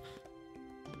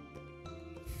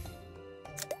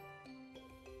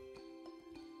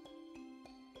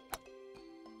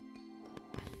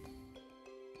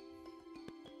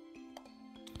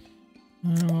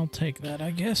 Well, I'll take that,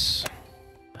 I guess.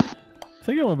 I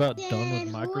think I'm about done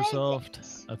with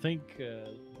Microsoft. I think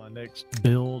my next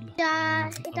build,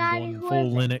 I'm going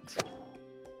full Linux.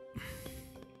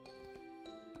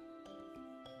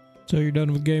 So you're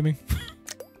done with gaming?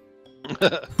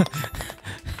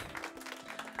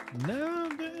 No,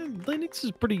 Linux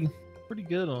is pretty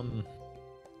good on,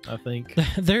 I think.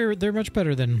 They're much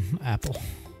better than Apple.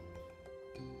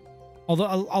 Although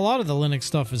a lot of the Linux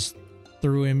stuff is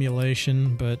through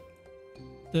emulation, but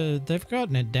they've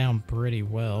gotten it down pretty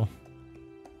well.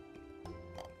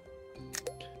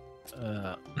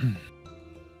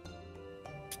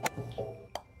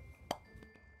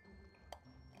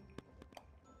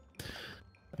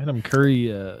 Adam Curry,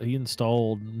 he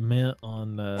installed Mint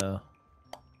on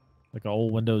like an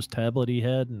old Windows tablet he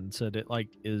had, and said it like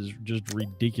is just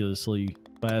ridiculously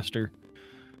faster.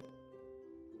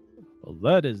 Well,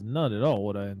 that is not at all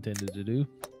what I intended to do.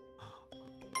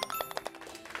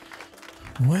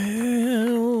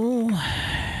 Well,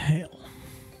 hell.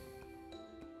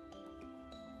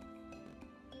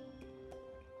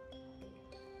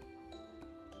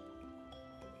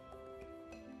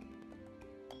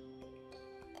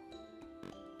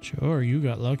 Sure, you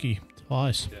got lucky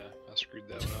twice. Yeah, I screwed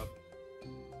that one up.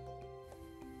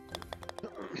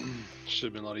 Should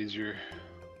have been a lot easier.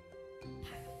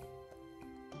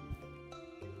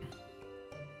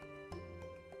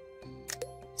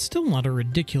 Still not a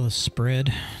ridiculous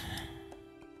spread.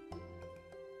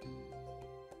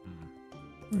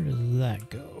 Where does that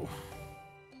go?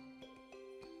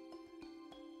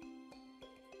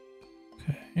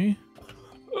 Okay.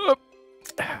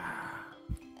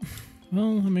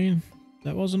 Well, I mean,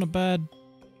 that wasn't a bad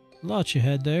lot you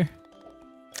had there.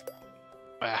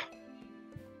 Ah.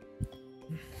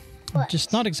 I'm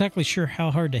just not exactly sure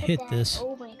how hard to hit this.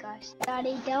 Oh my gosh,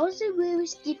 Daddy, that was a really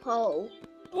steep hole.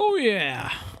 Oh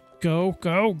yeah! Go,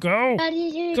 go, go!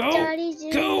 Daddy, Go, Daddy,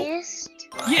 you go. missed.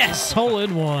 Yes! Hole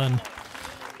in one!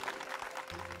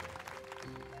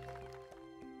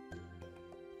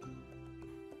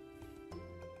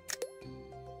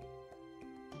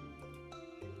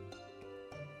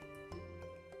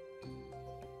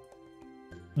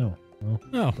 Oh, well,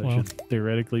 Oh, that well. should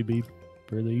theoretically be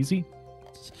fairly easy.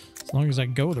 As long as I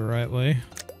go the right way.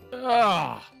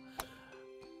 Ah!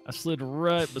 I slid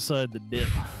right beside the dip.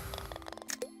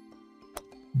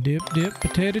 Dip, dip,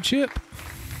 potato chip.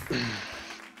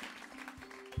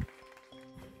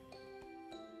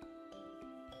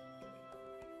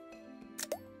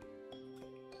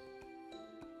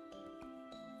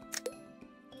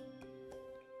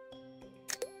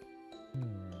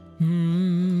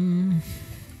 Hmm.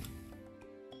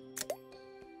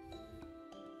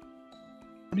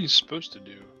 What are you supposed to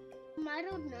do? I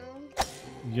don't know.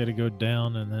 You gotta go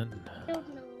down and then... I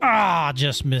don't know. Ah,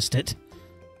 just missed it.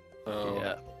 Oh,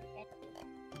 Yeah.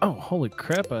 Oh, holy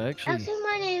crap, I actually Actually,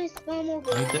 my name is Momo.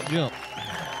 made that jump.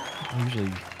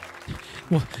 Usually,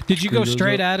 Well, did you Screw go those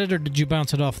straight up. at it or did you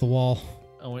bounce it off the wall?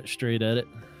 I went straight at it.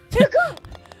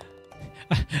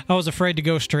 I was afraid to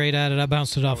go straight at it. I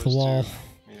bounced it off the was wall. too.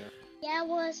 Yeah. Yeah, I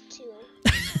was too.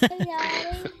 Hey,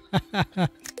 Daddy.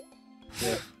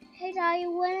 Yeah. Hey, Daddy,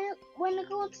 when the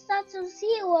gold starts on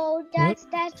zero, that's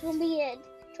gonna be it.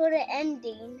 To the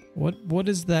ending. What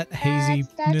is that That's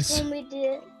haziness? gonna be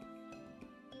the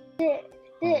Oh,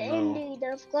 no. ending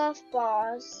of golf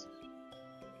balls.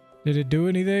 Did it do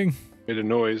anything? Made a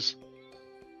noise.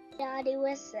 Daddy,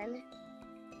 listen.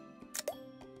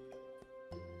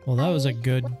 Well, that was a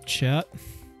good chat.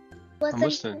 I'm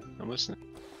listening. I'm listening.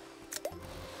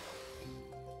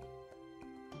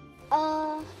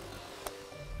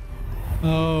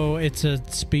 Oh, it's a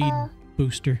speed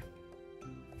booster.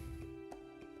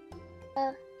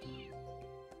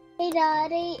 Hey,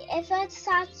 Daddy, if it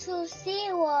starts to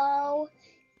 0,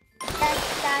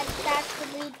 that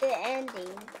could be the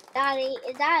ending. Daddy,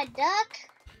 is that a duck?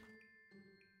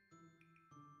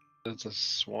 That's a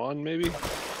swan, maybe?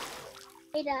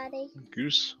 Hey, Daddy.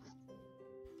 Goose?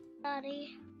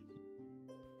 Daddy.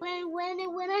 When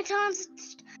it turns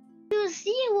to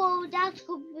 0,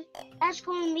 that's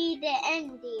going to be the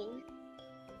ending.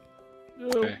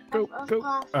 Okay. Go.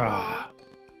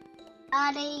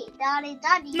 Daddy.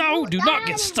 No, do not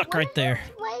get stuck right there.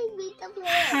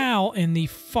 How in the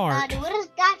fart? Daddy, what is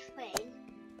that thing?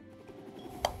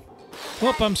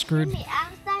 Whoop, I'm screwed. Can we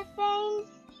ask that thing?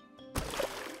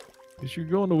 Guess you're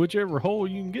going to whichever hole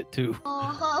you can get to.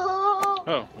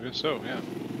 Oh, I guess so, yeah.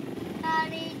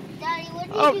 Daddy, what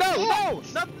did Oh, you no,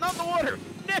 get? no! Not the water!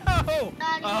 No!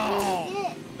 Daddy, Oh, what did you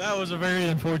get? that was a very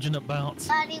unfortunate bounce.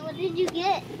 Daddy, what did you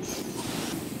get?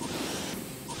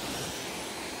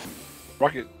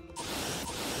 Rocket.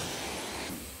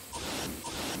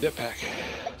 Jetpack.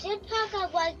 A jetpack, I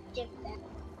like jetpack.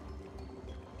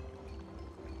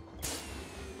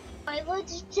 I want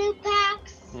the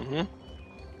jetpacks. Mm-hmm.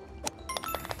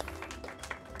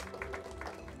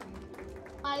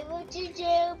 I want to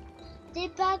do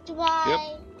jetpack to buy.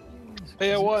 Yep.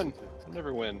 Hey, I won. I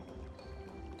never win.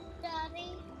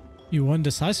 Daddy. You won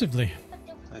decisively.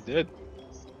 I did.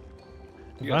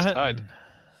 You If guys I had- tied.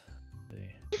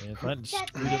 Yeah, if I hadn't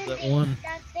screwed up that one.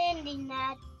 That's ending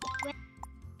that.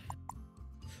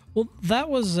 Well, that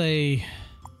was a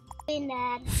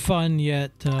fun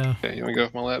yet. Okay, you want to go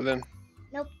with my lap then?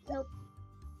 Nope.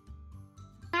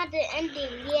 Not the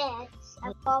ending yet.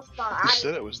 I fall far. You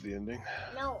said it was the ending.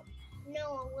 No, it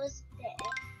was the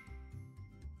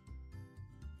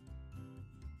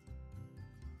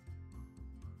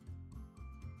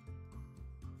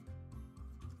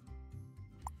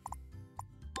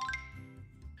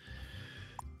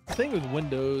The thing with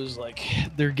Windows, like,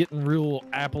 they're getting real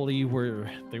Apple-y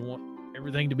where they want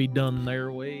everything to be done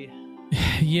their way.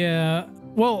 Yeah.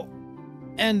 Well,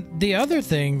 and the other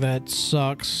thing that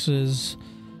sucks is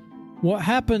what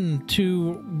happened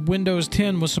to Windows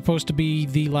 10 was supposed to be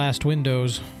the last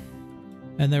Windows,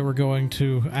 and they were going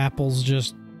to Apple's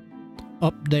just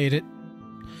update it.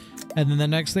 And then the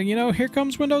next thing you know, here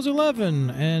comes Windows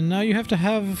 11, and now you have to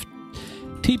have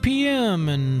TPM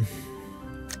and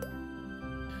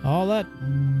all that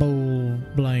bull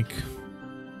blank.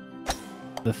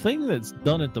 The thing that's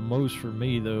done it the most for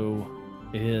me, though,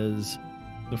 is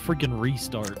the freaking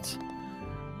restarts.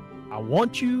 I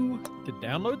want you to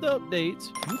download the updates.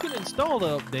 You can install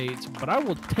the updates, but I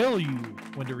will tell you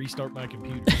when to restart my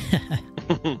computer.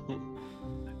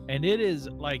 And it is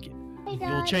like,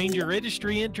 you'll change your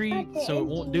registry entry so it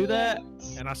won't do that,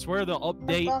 and I swear they'll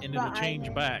update and it'll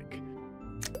change back.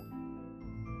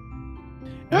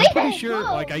 And I'm pretty sure,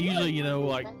 like, I usually,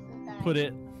 like, put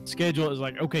it, schedule it as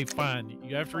like, okay, fine,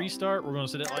 you have to restart. We're going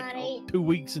to set it like 2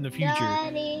 weeks in the future.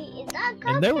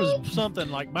 And there was something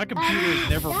like my computer has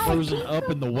never frozen up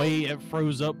in the way it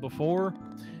froze up before.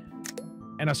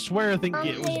 And I swear I think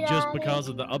it was just because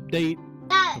of the update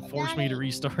to force me to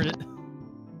restart it.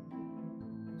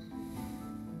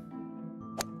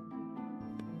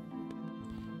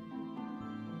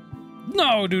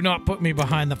 No, do not put me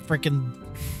behind the frickin'...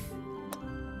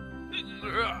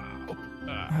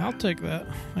 I'll take that,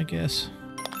 I guess.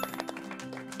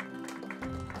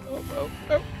 Oh,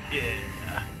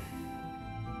 yeah.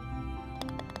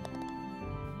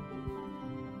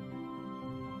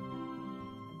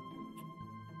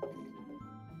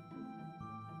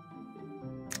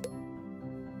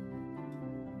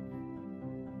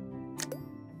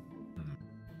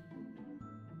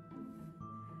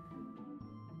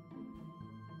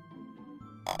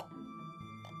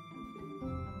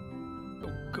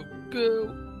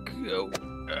 Go.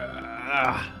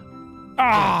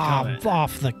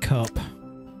 Off the cup.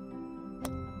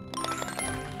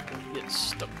 Get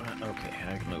stuck. Okay,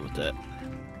 I can live with that.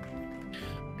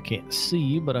 I can't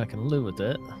see, but I can live with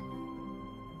that.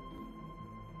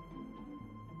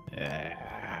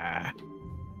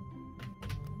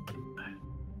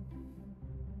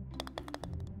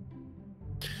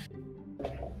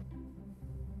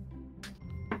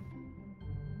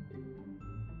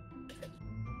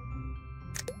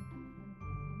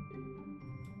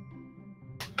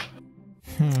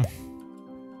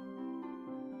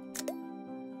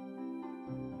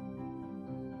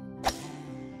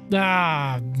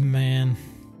 Ah, man.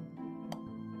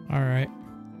 All right.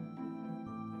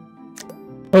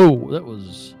 Oh, that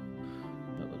was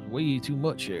way too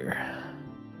much here.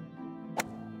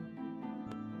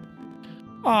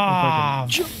 Ah,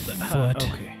 jump that high.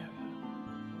 Okay.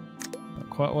 Not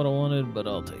quite what I wanted, but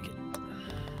I'll take it.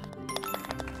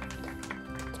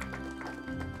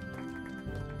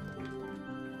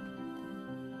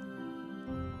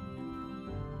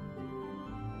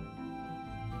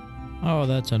 Oh,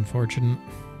 that's unfortunate.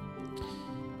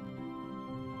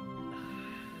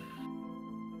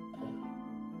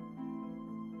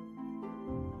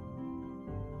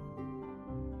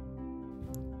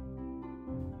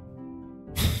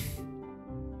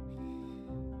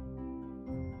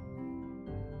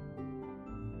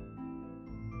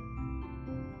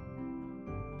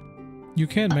 You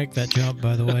can make that jump,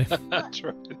 by the way. I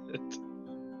tried it.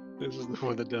 This is the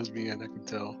one that does me in, I can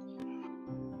tell.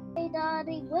 Hey,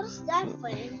 Daddy, what's that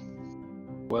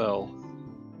thing? Well.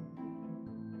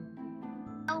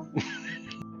 Oh.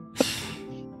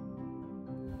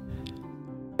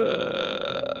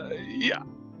 Yeah.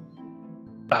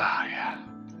 Ah, yeah.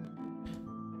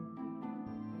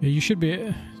 Yeah, you should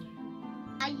be.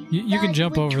 You can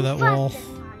jump over that wall.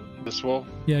 This wall?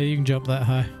 Yeah, you can jump that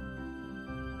high.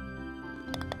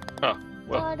 Oh,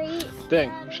 well. Daddy,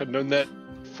 Dang, should have known that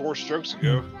 4 strokes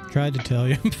ago. Tried to tell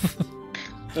you.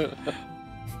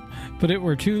 But it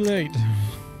were too late.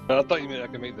 I thought you meant I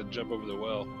could make the jump over the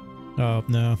well. Oh,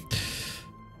 no.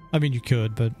 I mean, you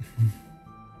could, but...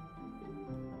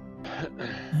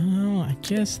 Oh, I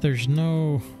guess there's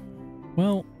no...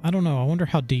 Well, I don't know. I wonder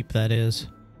how deep that is.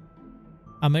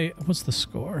 What's the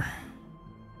score?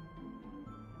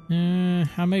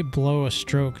 I may blow a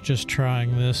stroke just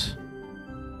trying this.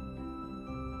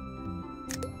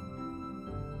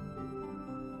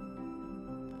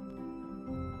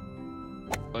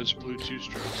 I just blew 2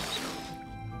 strokes.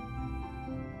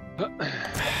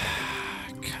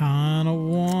 Kinda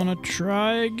wanna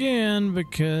try again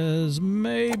because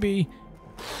maybe...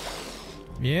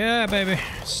 Yeah, baby.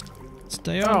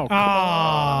 Stay on. Oh,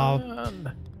 come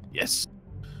on. Yes.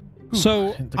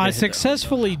 So I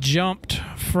successfully jumped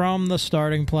from the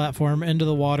starting platform into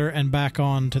the water and back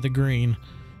on to the green,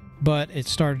 but it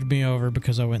started me over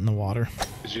because I went in the water.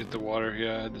 Did you hit the water?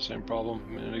 Yeah, I had the same problem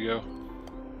a minute ago.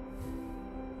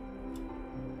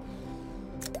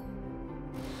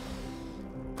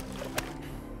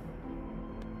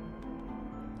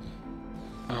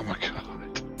 Oh my god.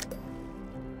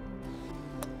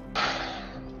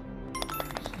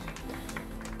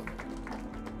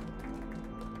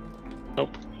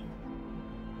 Nope.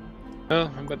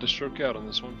 Well, I'm about to stroke out on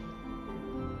this one.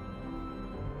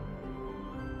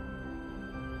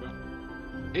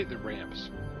 I hate the ramps.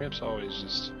 Ramps always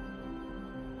just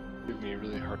give me a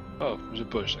really hard... Oh, there's a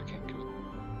bush I can't go.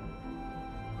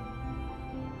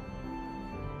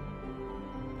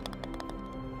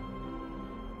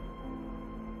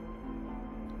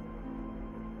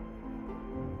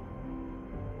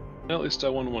 Well, at least I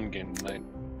won one game tonight.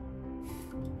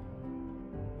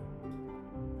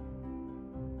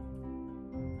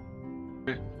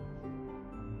 Okay.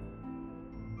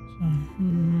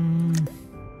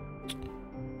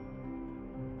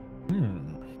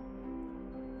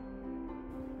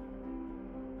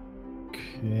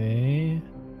 Okay.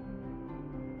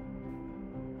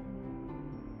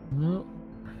 No.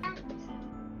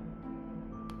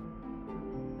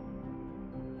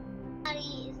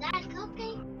 Daddy, is that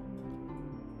cooking?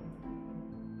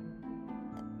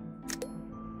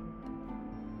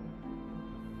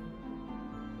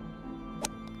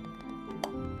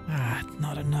 Ah,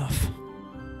 not enough.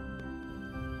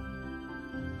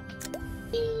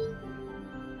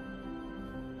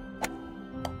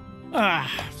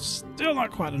 Ah, still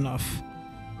not quite enough.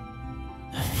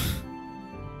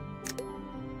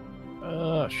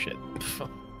 Oh, shit.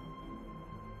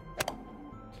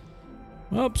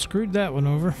 Well, screwed that one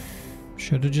over.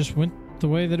 Should have just went the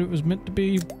way that it was meant to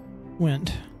be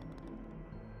went.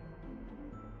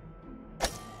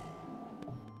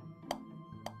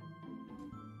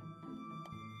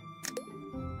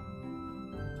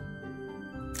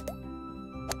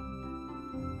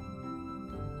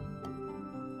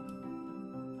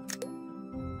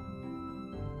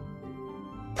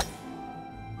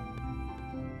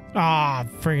 Ah,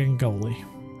 friggin' goalie.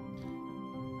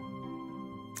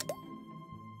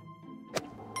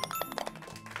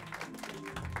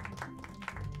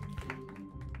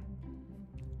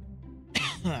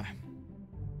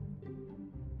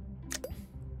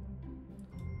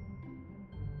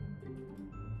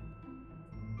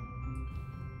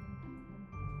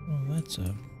 Well, that's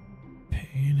a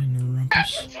pain in the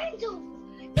rumpus.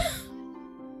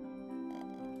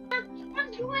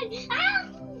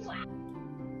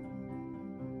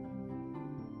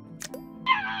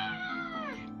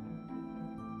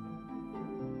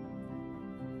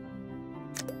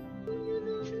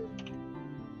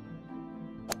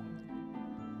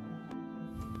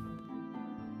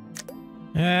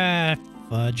 Ah,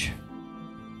 fudge.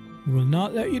 We will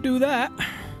not let you do that.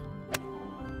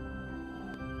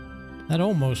 That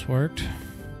almost worked.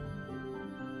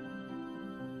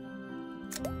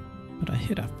 But I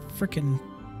hit a freaking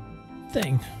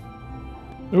thing.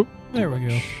 Oop. There we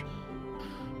go.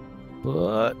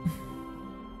 But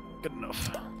good enough.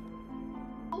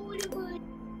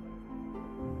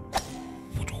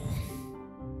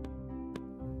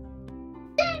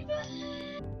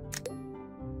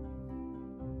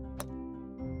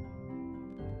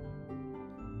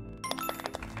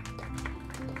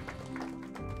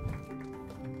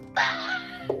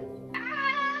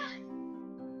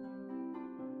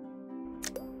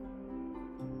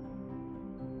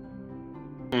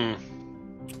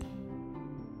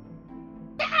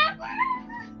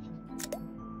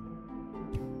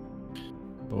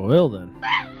 Well then.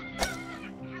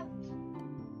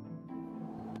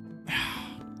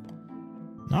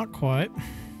 Not quite.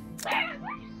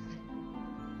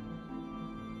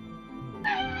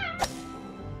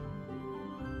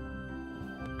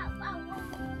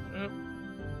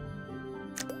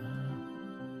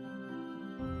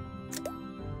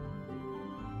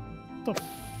 What the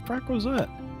frack was that?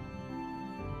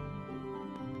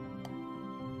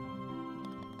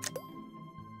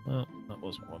 Oh, that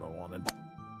wasn't what I wanted.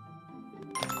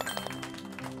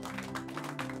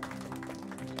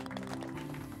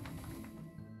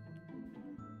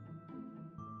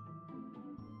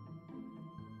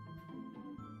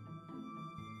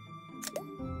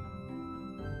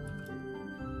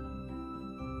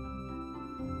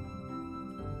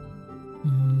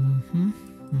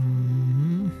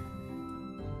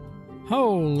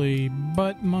 Holy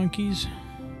butt monkeys.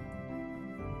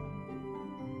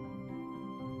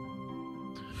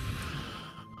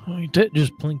 Ain't that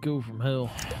just Plinko from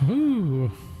hell? Ooh.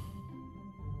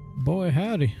 Boy,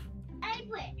 howdy.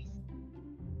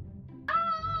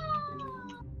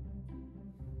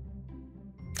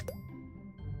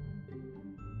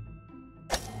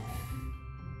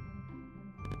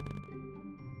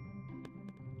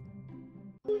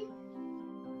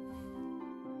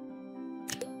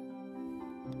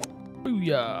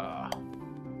 Booyah!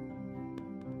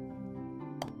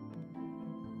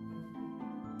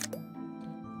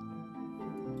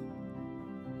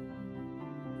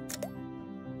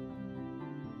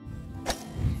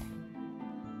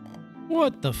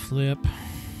 What the flip?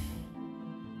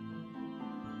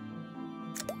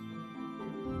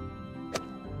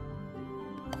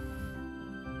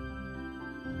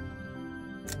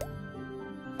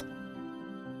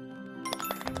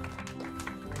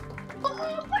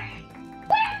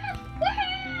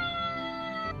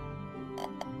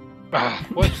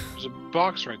 What? There's a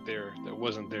box right there that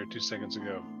wasn't there 2 seconds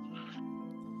ago.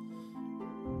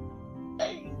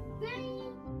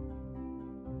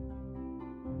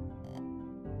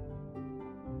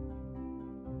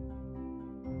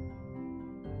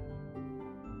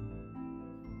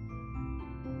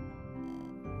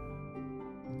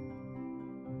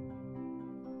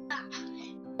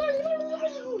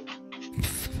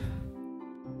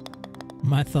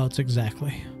 My thoughts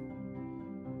exactly.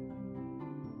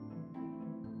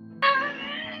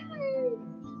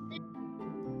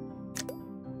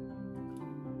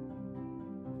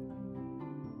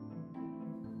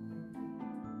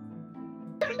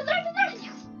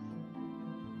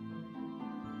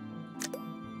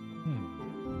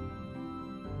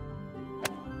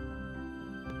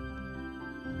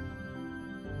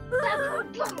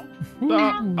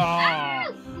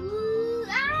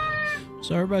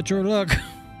 Sorry about your luck.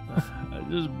 I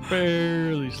just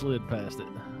barely slid past it.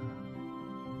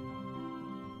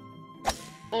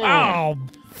 Oh,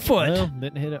 foot. Well,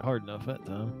 didn't hit it hard enough that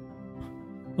time.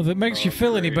 Well, if it makes you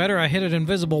feel any great. better, I hit an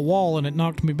invisible wall and it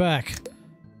knocked me back.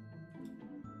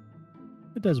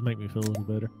 It does make me feel a little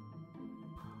better.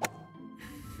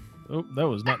 Oh, that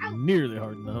was not nearly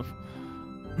hard enough.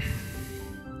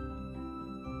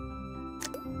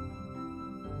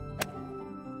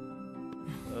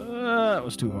 That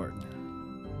was too hard.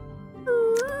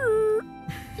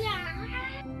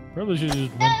 Probably should have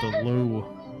just went the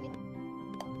low.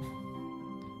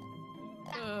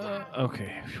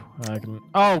 Okay. I can.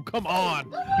 Oh, come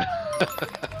on!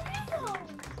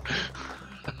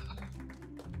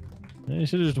 I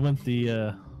should have just went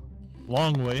the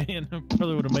long way, and I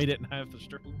probably would have made it in half the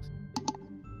strokes.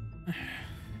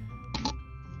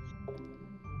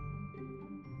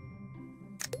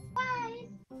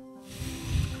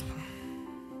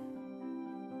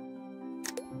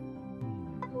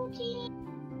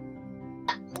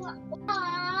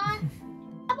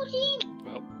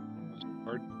 Well, that's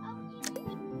hard.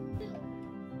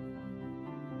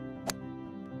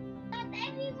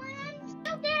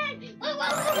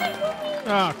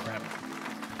 Oh, crap.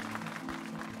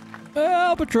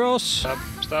 Albatross.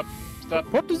 Stop.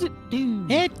 What does it do?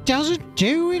 It doesn't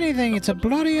do anything. It's a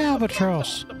bloody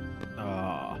albatross.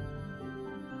 Ah.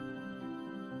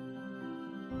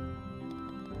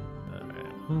 Alright,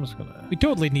 I'm just gonna... We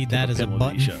totally need that as a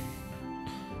button. Shut.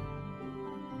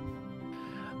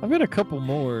 I've got a couple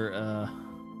more,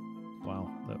 wow,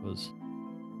 that was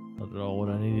not at all what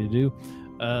I needed to do.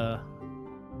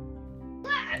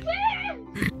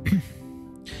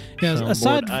 Yeah,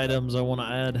 aside items I want to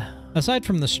add. Aside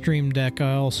from the Stream Deck,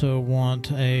 I also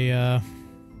want a.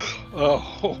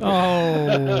 Oh.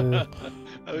 Oh.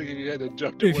 I think if you had to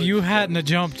jump. If you hadn't have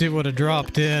jumped, it would have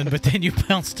dropped in, but then you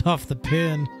bounced off the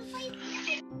pin.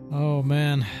 Oh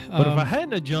man! But if I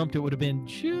hadn't have jumped, it would have been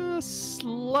just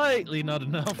slightly not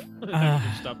enough. I would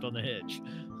have stopped on the hedge.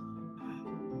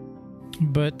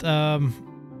 But I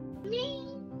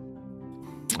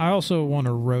also want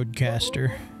a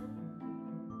Roadcaster.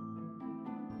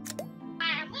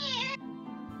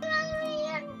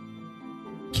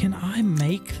 Can I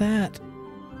make that?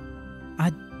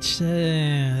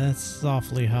 That's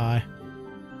awfully high.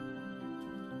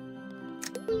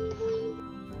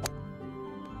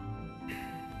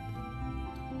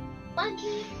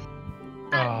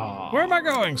 Oh. Where am I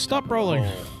going? Stop rolling.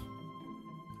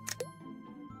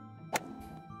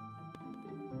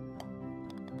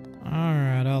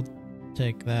 Alright, I'll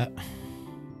take that.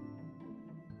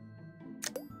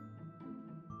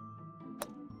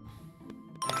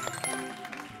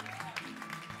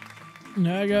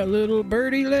 Now I got little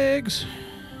birdie legs.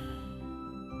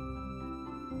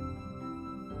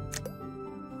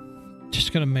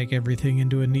 Just gonna make everything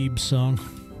into a Neeb song.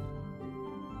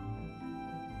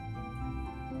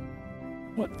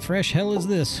 What fresh hell is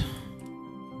this?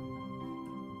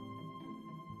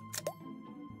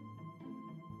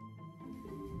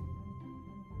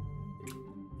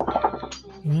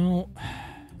 Well...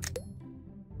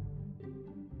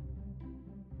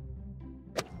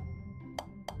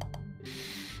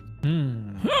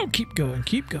 Oh, keep going,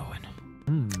 keep going.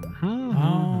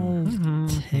 I'll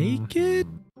take it,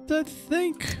 I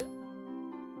think.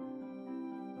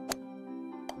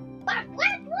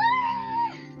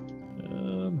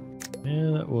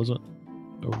 Yeah, that wasn't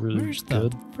really Where's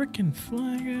good. the frickin'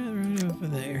 flag at? Right over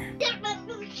there.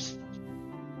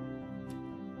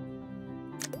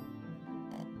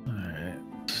 Alright,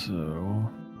 so...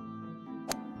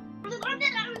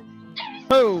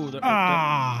 Oh, that worked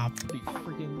out pretty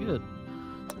freaking good.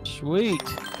 Sweet.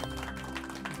 See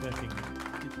if I can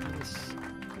get this.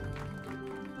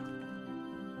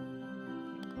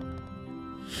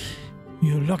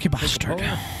 You lucky bastard.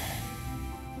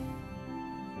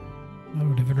 I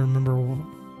don't even remember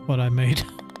what I made.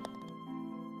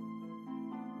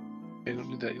 Hey, don't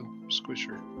do that, you'll squish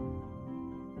her.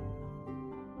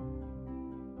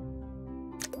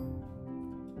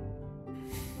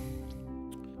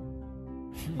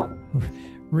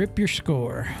 Rip your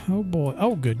score. Oh boy.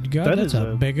 Oh good God, that's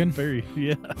a big one. Very,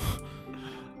 yeah.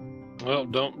 Well,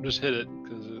 don't just hit it,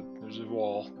 because there's a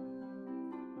wall.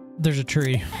 There's a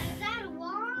tree. Is that a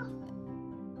wall?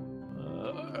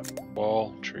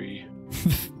 Wall, tree.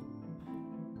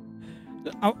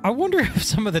 I wonder if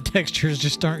some of the textures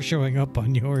just aren't showing up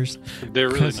on yours. They're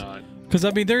really not. Because,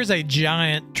 I mean, there's a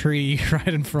giant tree right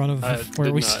in front of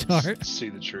where we start. See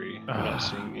the tree. I'm not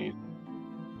seeing it.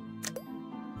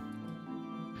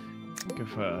 I think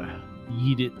if I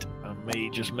yeet it, I may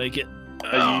just make it.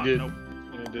 I yeeted, nope.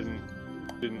 and it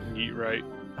didn't yeet right.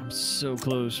 I'm so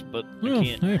close, but I Oh,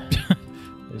 can't. hey.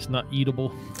 It's not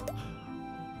eatable.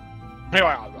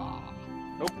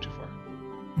 Nope, too far.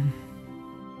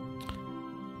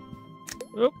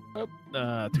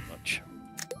 Too much.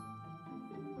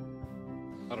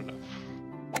 Not enough.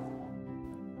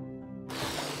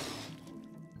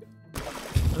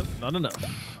 Nope, not enough.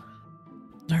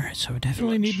 All right, so we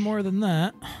definitely need more than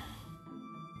that.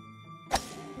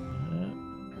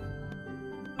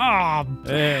 Ah,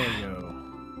 There we go.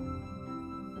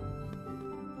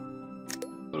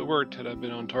 Would have worked had I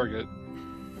been on target.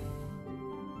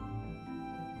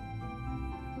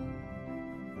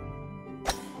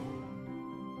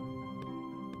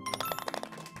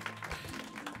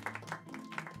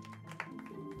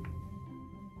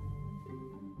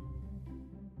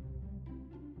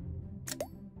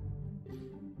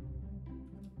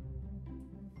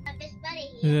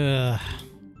 ugh.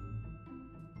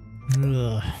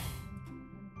 Ugh.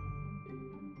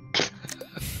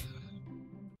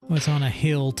 What's on a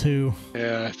hill too?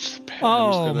 Yeah, it's bad.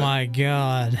 Oh my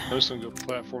God! I'm just gonna go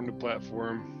platform to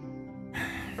platform.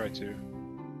 Try to.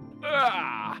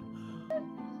 Ah!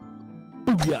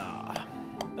 Booyah!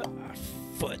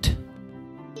 Foot.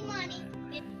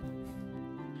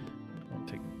 I'll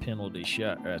take a penalty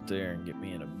shot right there and get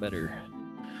me in a better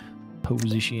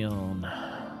position.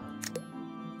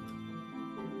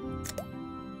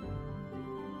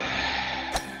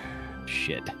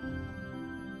 Shit.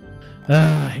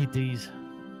 I hate these.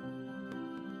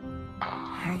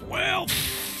 Well,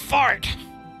 fart.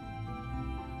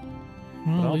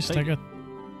 Well, at least I got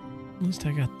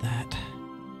that.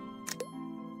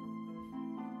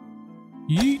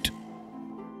 Yeet.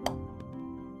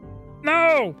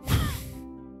 No.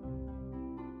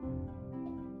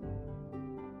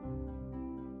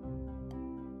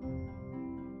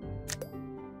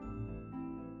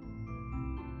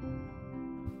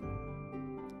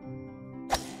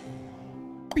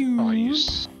 Oh, you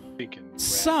stinking rat.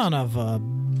 Son of a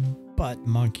butt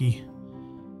monkey.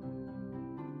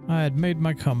 I had made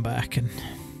my comeback and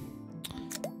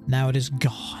now it is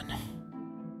gone.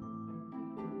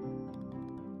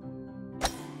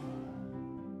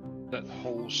 That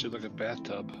hole shaped like a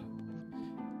bathtub.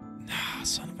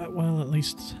 Son of a, well, at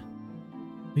least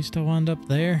I wound up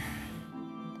there.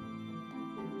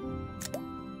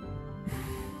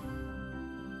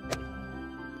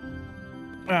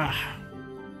 Ah.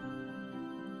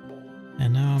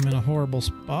 And now I'm in a horrible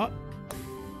spot.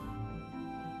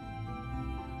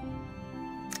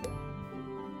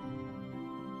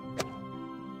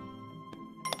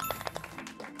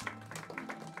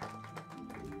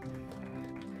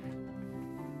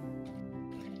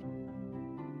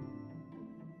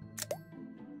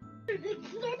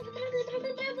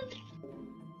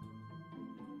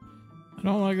 I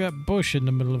don't like that bush in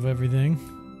the middle of everything.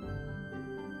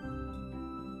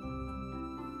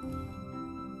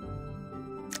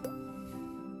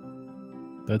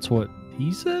 That's what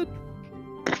he said?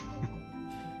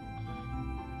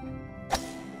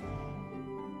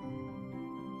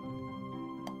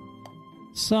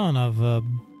 Son of a...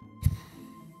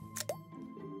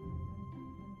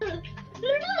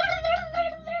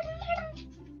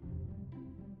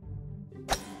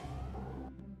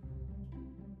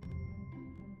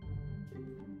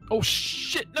 Oh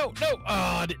shit! No, no! Oh,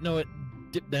 I didn't know it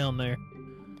dipped down there.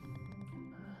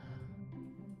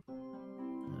 Oh,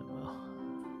 well,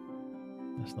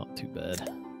 that's not too bad.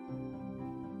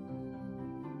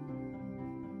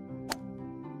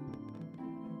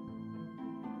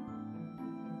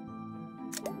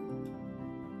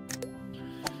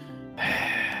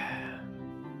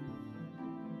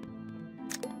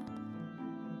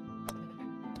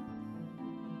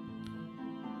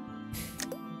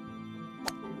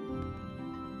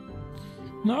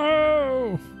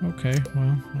 No! Okay,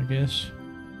 well, I guess.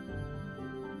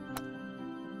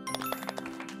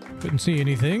 Couldn't see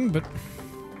anything, but...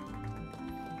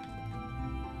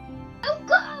 Oh,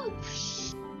 go!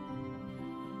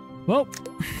 Well...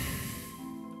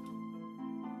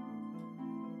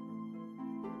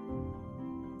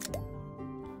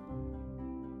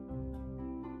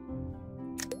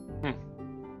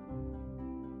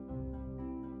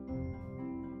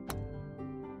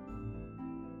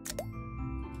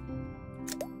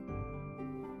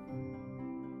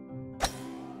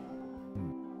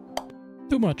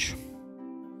 Too much.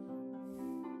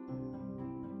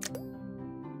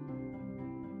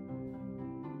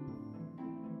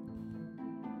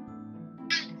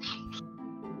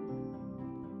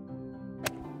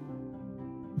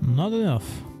 Not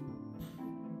enough.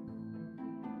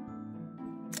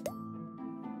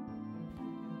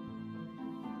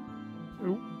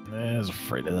 I was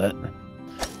afraid of that.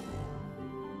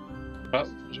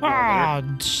 Ah,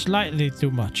 slightly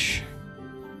too much.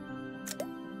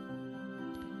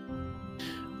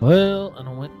 Well, and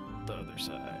I went the other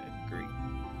side. Great.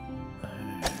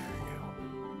 There we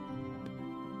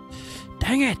go.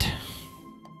 Dang it!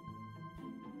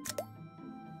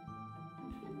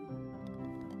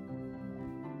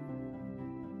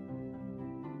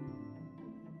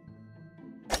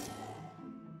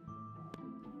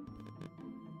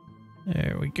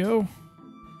 There we go.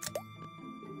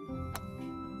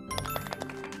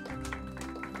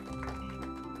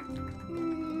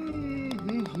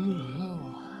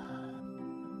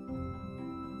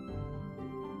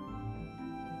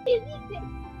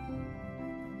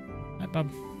 Hi, Bob.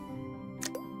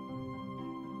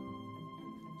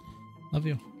 Love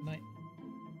you. Good night.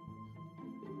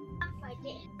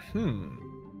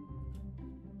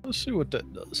 Let's see what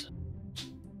that does.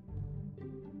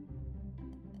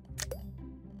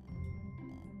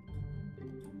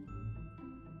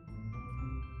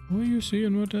 What are you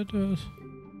seeing what that does?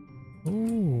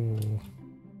 Oh.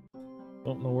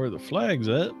 Don't know where the flag's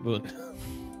at, but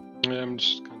Yeah, I'm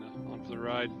just kind of on for the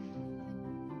ride.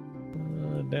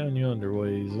 down yonder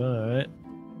ways. All right.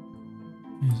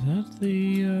 Is that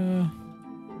the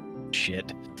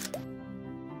shit?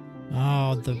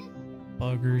 Oh, the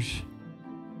buggers.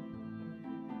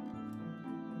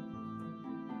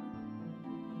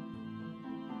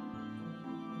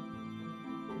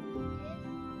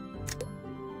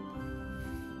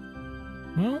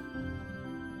 Well,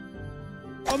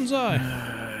 bonsai.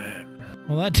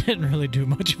 Well, that didn't really do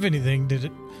much of anything, did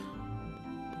it?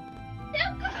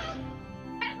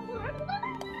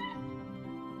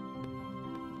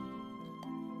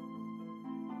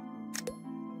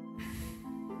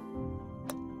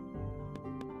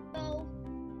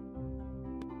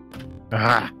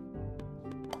 Ah.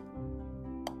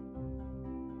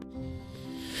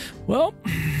 Well.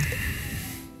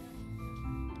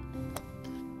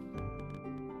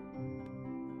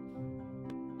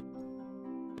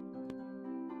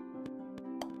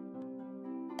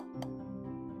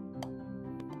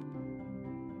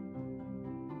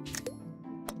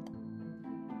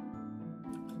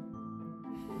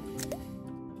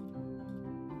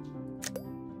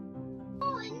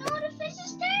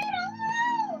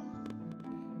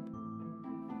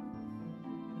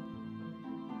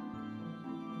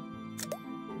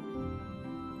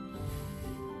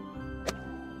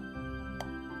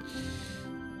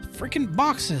 Freaking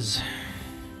boxes.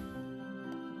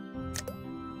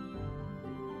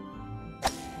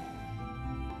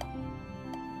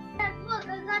 Dad, look,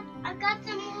 I got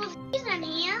some more things in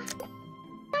here.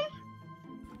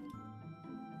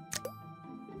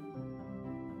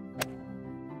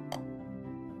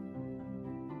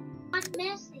 What's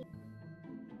missing?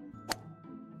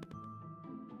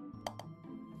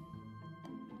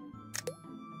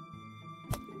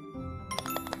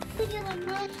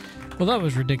 Well, that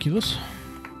was ridiculous.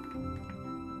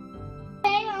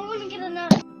 Hey, I want to get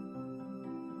another.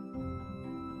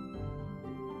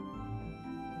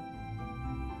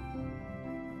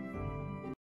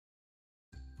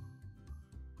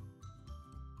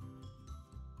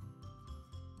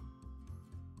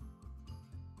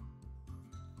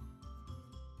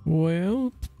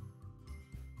 Well,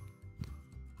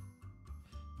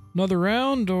 another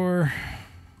round, or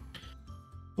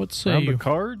what say Round you? of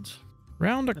cards?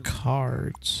 Round of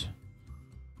cards.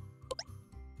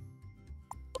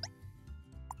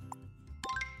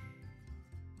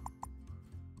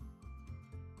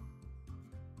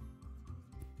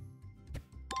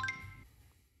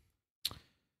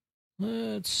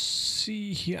 Let's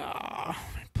see here. Let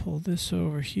me pull this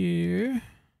over here.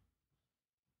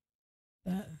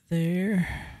 That there.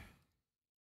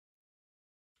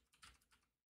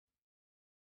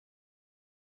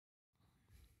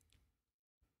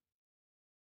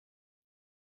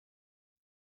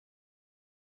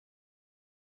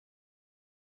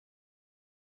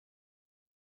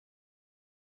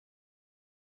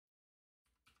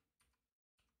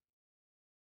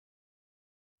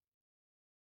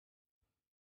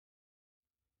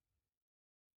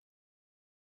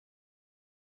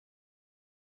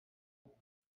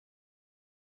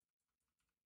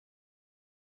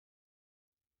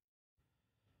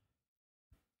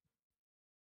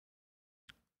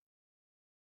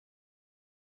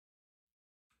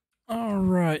 All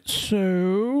right,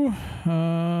 so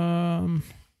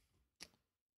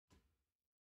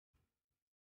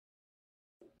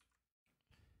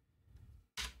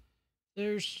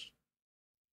there's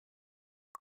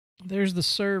the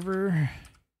server,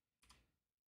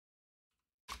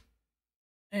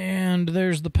 and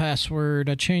there's the password.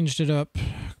 I changed it up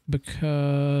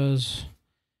because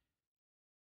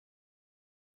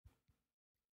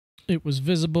it was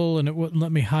visible and it wouldn't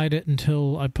let me hide it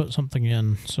until I put something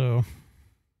in, so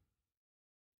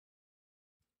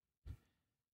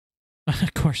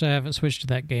of course I haven't switched to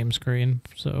that game screen,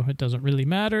 so it doesn't really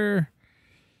matter.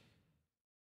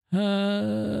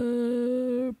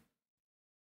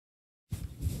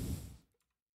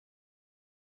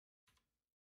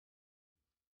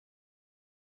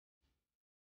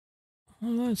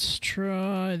 Let's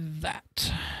try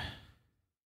that.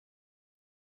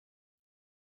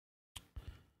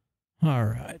 All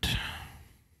right.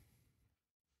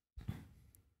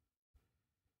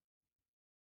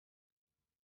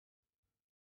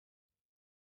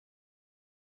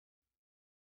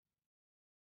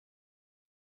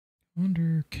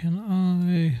 Wonder, can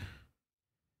I...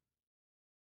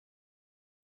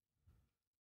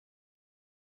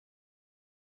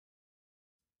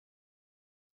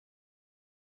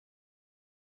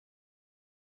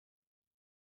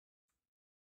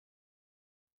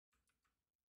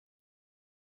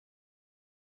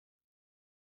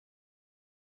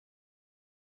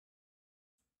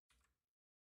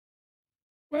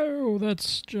 Whoa,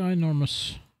 that's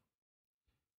ginormous.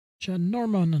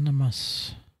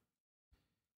 Ginormous.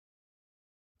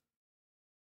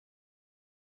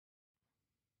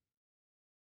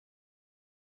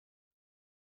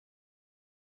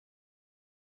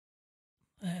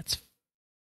 Let's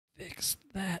fix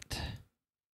that.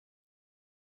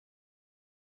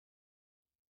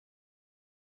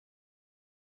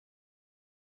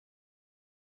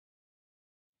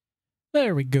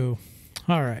 There we go.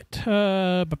 All right.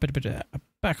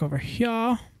 Back over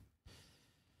here.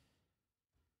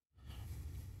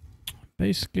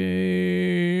 Base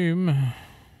game.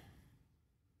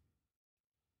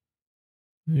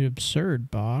 The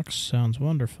absurd box sounds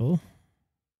wonderful.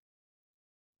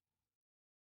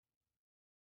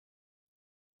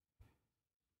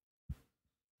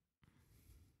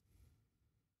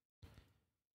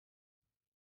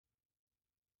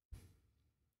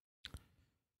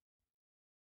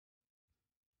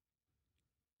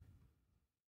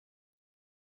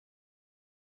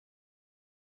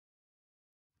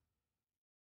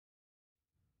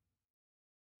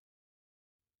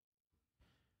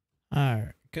 All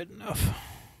right, good enough.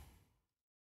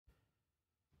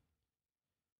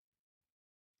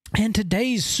 And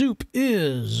today's soup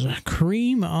is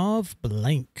cream of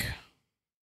blank.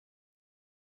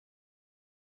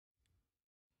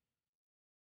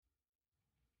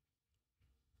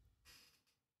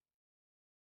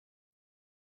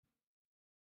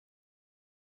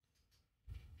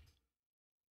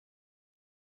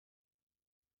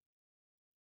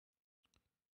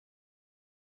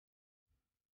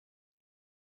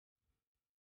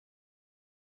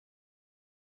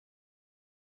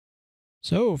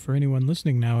 So, for anyone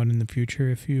listening now and in the future,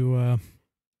 if you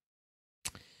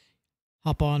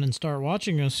hop on and start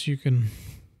watching us, you can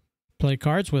play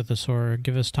cards with us or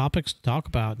give us topics to talk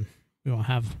about. We won't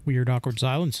have weird, awkward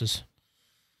silences.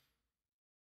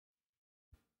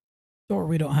 Or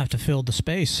we don't have to fill the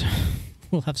space.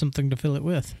 We'll have something to fill it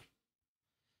with.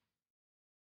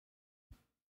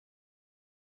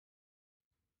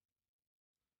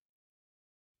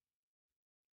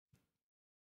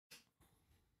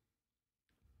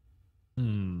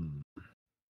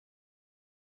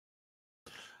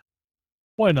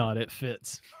 Why not? It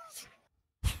fits.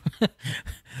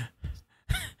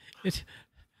 It.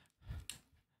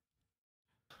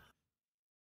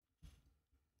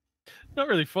 Not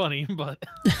really funny, but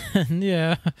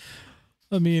Yeah.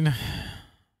 I mean,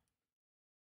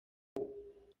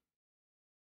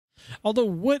 although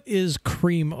what is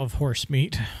cream of horse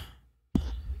meat?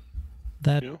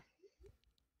 That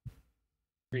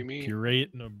creamy. Puree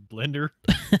it in a blender.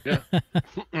 Yeah.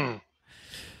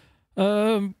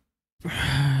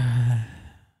 I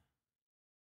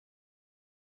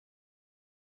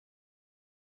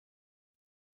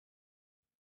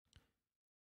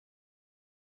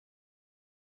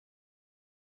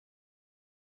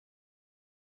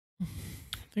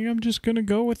think I'm just gonna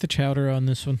go with the chowder on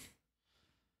this one.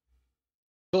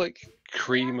 I feel like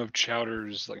cream of chowder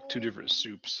is like two different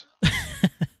soups.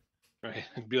 Right?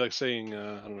 It'd be like saying,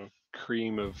 I don't know,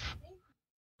 cream of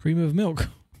milk.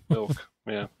 Milk,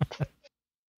 yeah.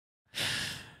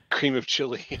 Cream of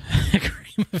chili.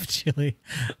 Cream of chili.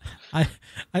 I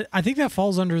think that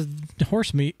falls under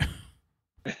horse meat.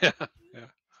 Yeah.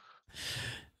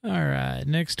 All right,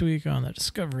 next week on the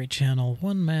Discovery Channel,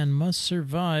 one man must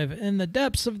survive in the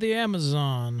depths of the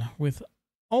Amazon with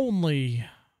only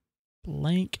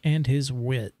blank and his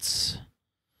wits.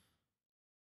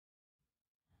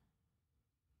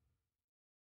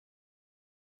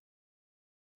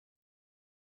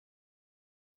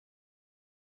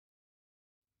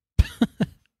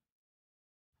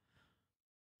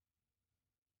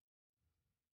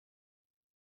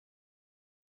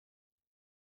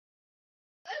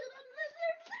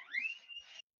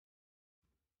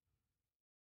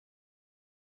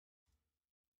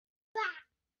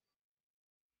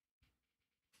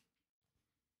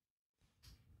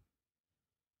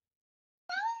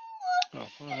 Oh,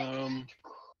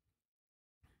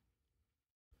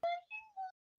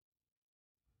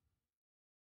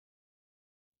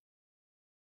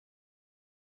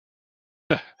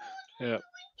 yeah.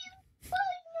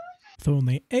 With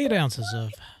only 8 ounces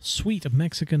of sweet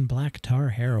Mexican black tar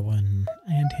heroin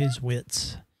and his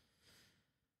wits.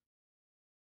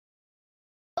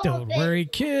 Don't worry,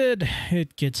 kid.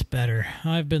 It gets better.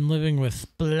 I've been living with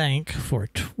blank for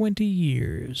 20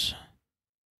 years.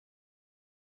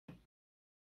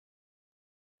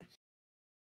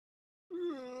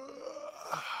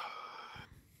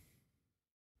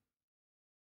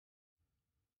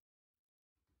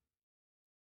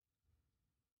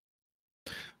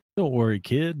 Don't worry,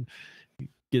 kid. It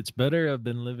gets better. I've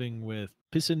been living with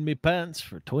pissing me pants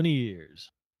for 20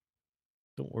 years.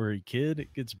 Don't worry, kid.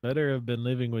 It gets better. I've been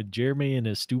living with Jeremy and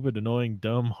his stupid, annoying,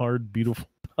 dumb, hard, beautiful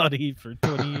body for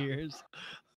 20 years.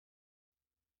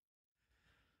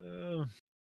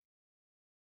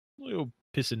 Little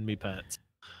pissing me pants.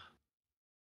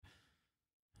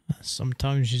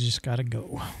 Sometimes you just gotta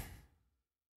go.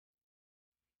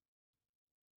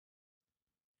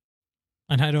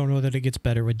 And I don't know that it gets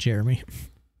better with Jeremy.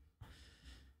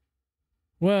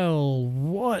 Well,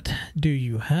 what do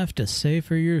you have to say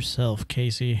for yourself,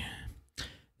 Casey?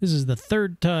 This is the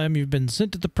third time you've been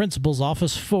sent to the principal's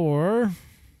office for...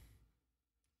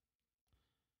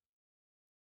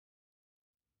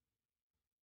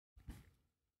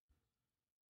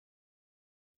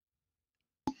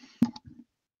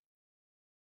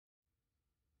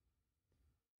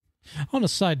 On a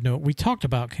side note, we talked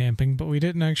about camping, but we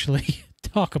didn't actually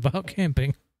talk about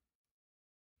camping.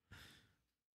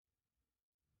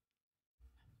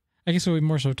 I guess we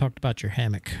more so talked about your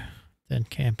hammock than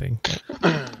camping.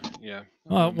 Yeah.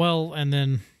 Well, and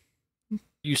then...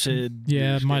 You said...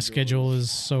 Yeah, my schedule is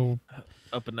so...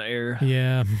 Up in the air.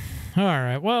 Yeah. All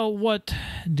right. Well, what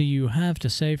do you have to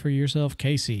say for yourself,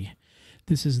 Casey?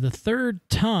 This is the third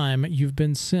time you've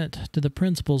been sent to the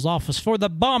principal's office for the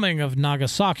bombing of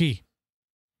Nagasaki.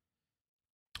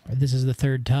 This is the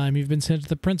third time you've been sent to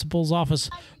the principal's office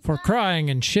for crying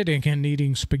and shitting and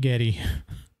eating spaghetti.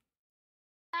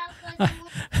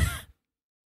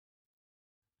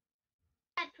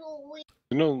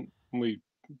 You know, we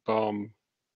bomb.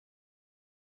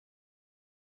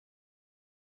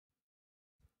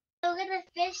 Look at the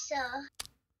fish,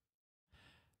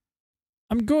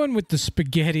 I'm going with the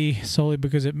spaghetti solely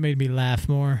because it made me laugh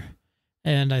more.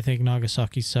 And I think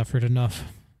Nagasaki suffered enough.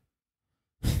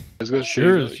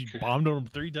 Sure, if you bombed on them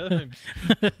 3 times.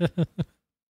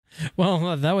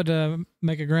 Well, that would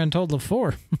make a grand total of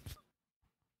 4.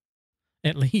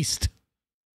 At least.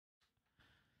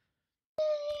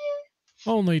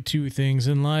 Only 2 things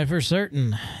in life are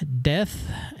certain. Death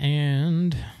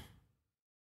and...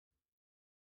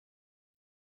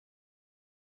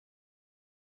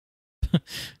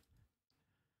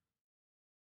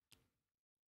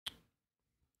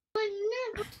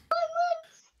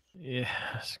 Yeah,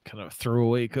 it's kind of a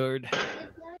throwaway card.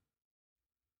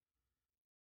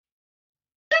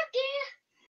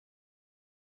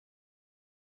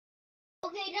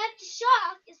 Okay, that's a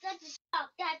shock. It's not a shock.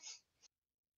 That's...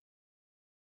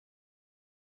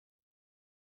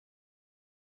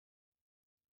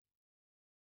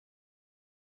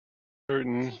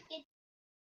 Certain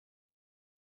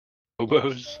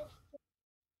hobos.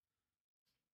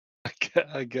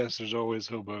 I guess there's always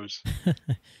hobos.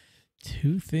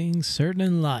 2 things certain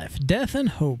in life. Death and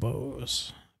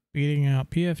hobos. Beating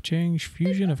out PF Chang's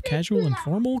fusion of casual and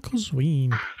formal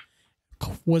cuisine.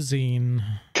 Cuisine.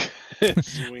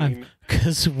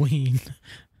 Cuisine.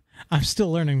 I'm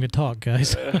still learning to talk,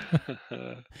 guys.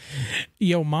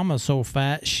 Yo, mama's so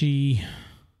fat, she...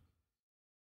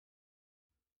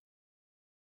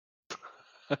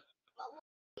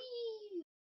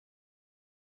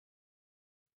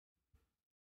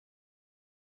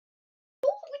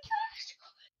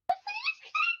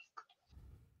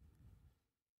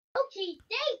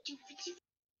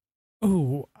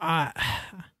 Oh, I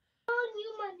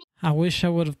wish I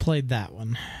would have played that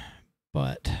one,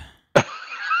 but...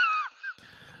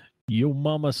 Yo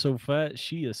mama so fat,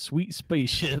 she a sweet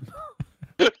spaceship.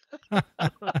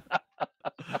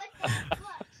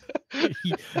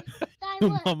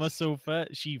 Yo mama so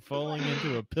fat, she falling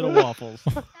into a pit of waffles.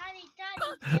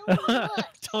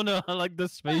 Don't know, I like the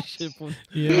spaceship one.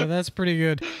 Yeah, that's pretty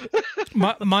good.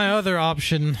 My other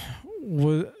option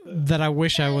that I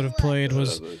wish I would have played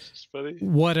was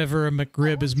whatever a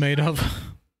McRib is made of.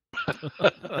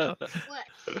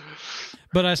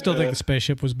 But I still think the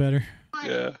spaceship was better.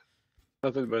 Yeah.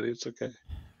 Nothing, buddy. It's okay.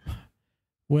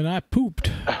 When I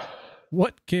pooped,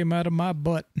 what came out of my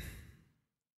butt?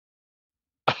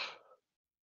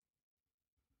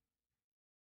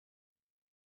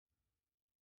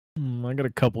 I got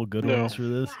a couple good ones for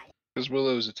this. Because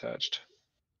Willow's attached.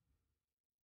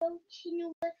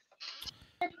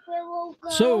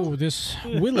 So, this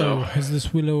Willow, is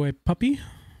this Willow a puppy?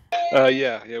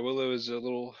 Yeah. Willow is a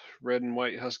little red and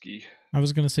white husky. I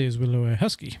was going to say, is Willow a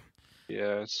husky?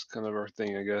 Yeah, it's kind of our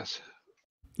thing, I guess.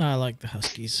 I like the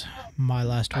huskies. My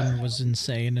last one was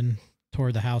insane and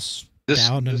tore the house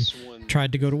down and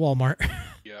tried to go to Walmart.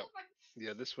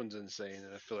 Yeah, this one's insane,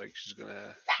 and I feel like she's going to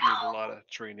need a lot of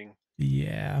training.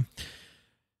 Yeah.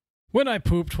 When I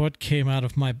pooped, what came out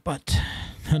of my butt?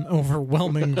 An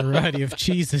overwhelming variety of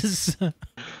cheeses.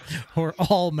 Or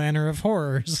all manner of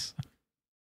horrors.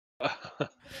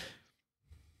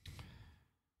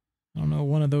 don't know,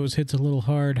 one of those hits a little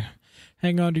hard.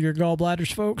 Hang on to your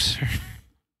gallbladders, folks.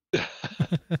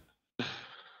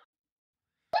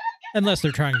 Unless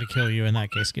they're trying to kill you. In that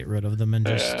case, get rid of them and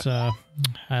just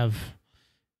have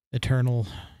eternal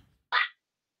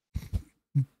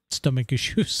stomach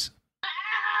issues.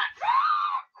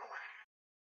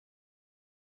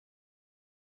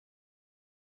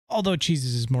 Although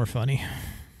Cheeses is more funny.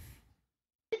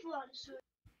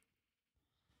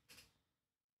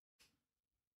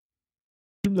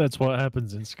 That's what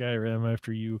happens in Skyrim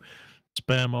after you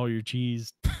spam all your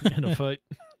cheese in a fight.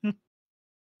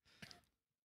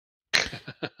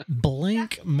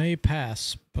 Blank may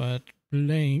pass, but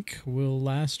blank will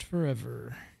last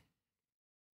forever.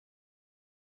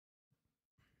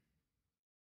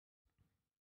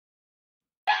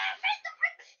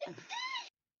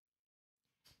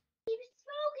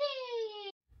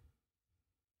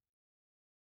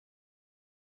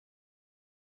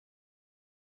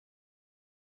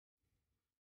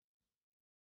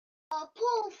 A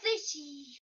poor fishy.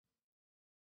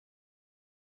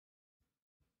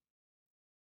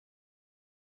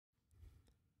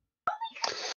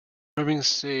 Rubbing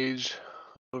sage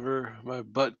over my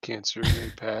butt cancer may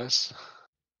pass.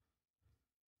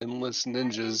 Endless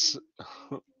ninjas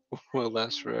will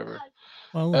last forever.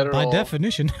 Well, Adderall, by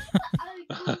definition.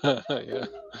 yeah.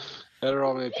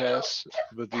 Adderall may pass,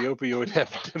 but the opioid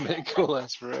epidemic will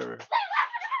last forever.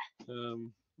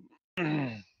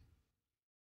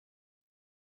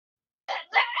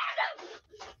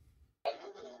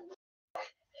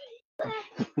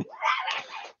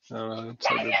 I don't know. It's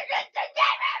like the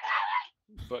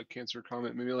butt cancer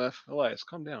comment made me laugh. Elias,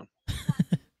 calm down.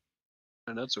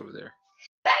 My nuts over there.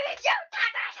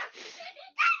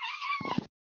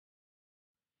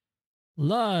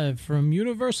 Live from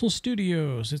Universal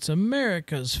Studios, it's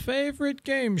America's favorite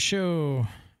game show.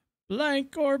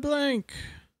 Blank or blank.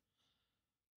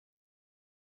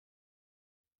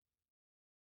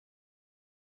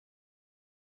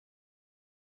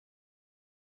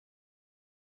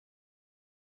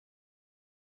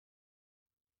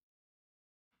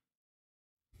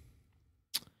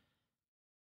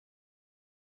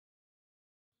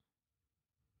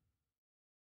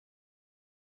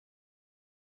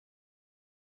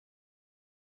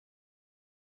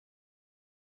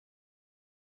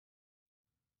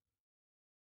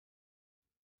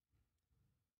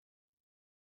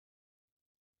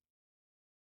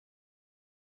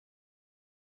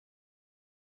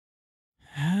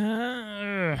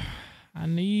 I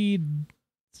need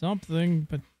something,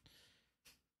 but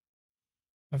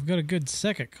I've got a good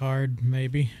second card,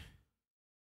 maybe.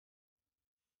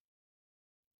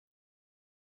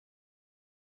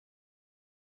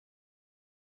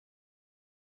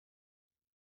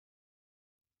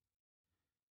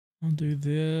 I'll do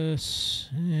this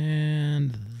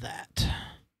and that.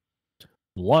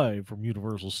 Live from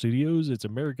Universal Studios, it's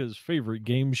America's favorite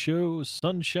game show,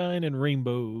 Sunshine and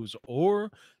Rainbows,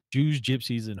 or Jews,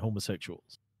 Gypsies, and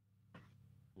Homosexuals.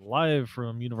 Live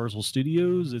from Universal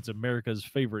Studios, it's America's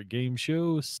favorite game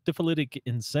show, Syphilitic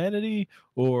Insanity,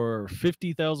 or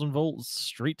 50,000 volts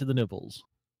straight to the nipples.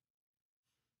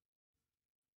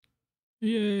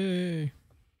 Yay.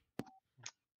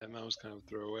 That was kind of a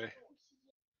throwaway.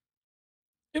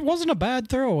 It wasn't a bad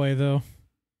throwaway, though.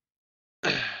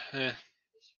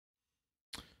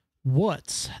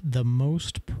 What's the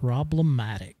most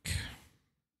problematic?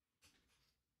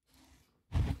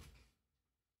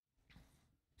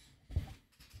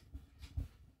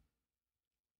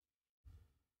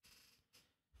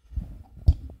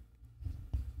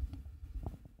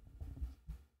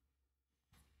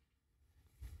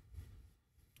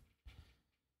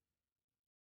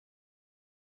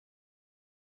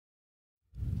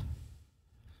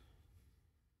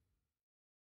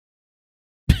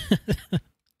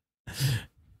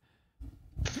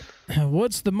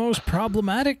 What's the most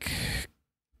problematic?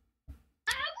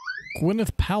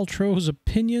 Gwyneth Paltrow's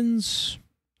opinions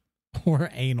or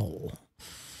anal?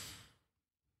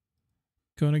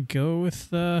 Gonna go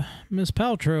with Miss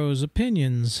Paltrow's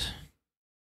opinions.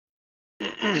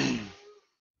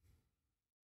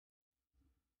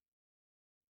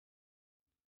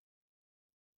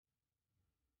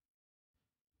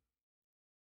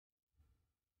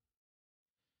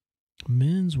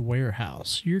 Men's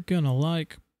Warehouse. You're gonna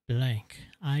like blank.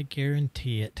 I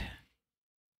guarantee it.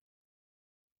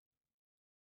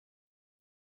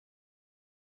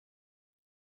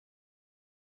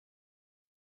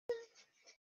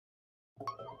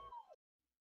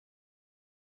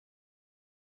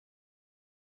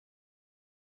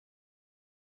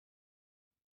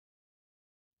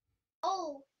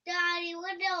 Oh, Daddy,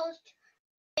 what those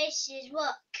fishes?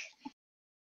 Look.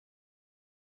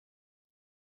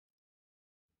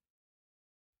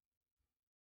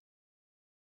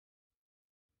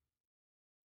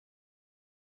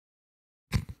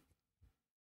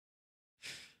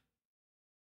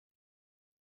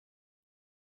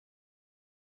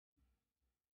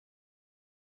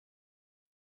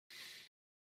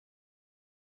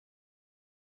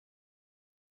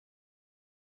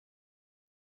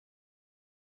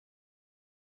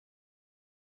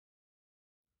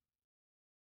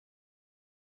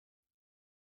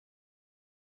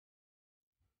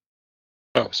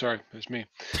 Oh, sorry, it's me.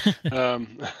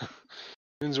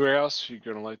 Men's Warehouse, you're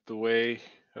gonna like the way.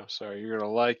 Oh, sorry, you're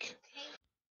gonna like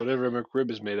whatever a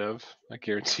McRib is made of. I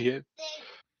guarantee it.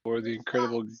 Or the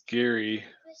Incredible Gary,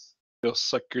 he'll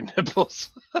suck your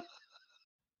nipples.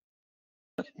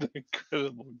 The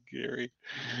Incredible Gary.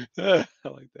 I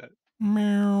like that.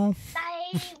 Meow.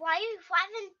 Why are you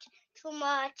laughing too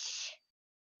much?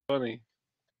 Funny.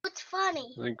 What's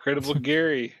funny? The Incredible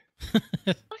Gary.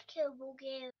 Incredible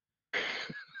Gary.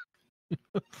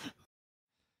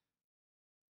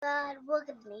 God, look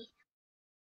at me.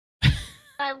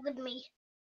 God, look at me.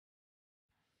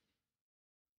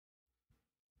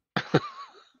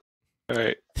 All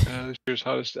right. This year's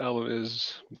hottest album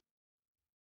is.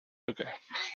 Okay.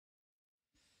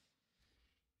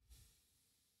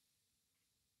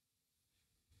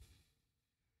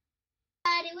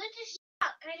 Daddy, what's the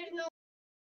shock? I don't know.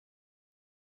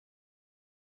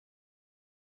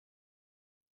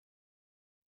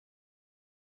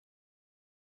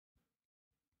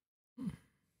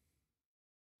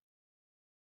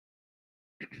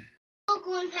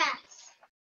 Going past.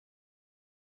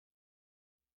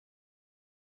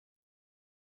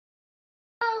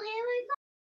 Oh, here we go.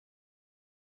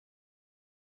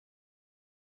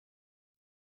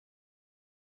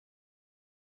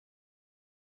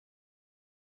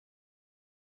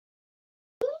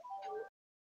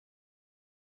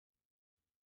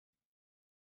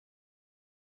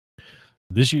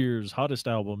 This year's hottest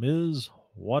album is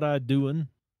What I Doin'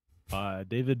 by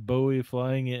David Bowie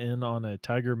flying in on a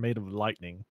tiger made of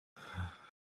lightning.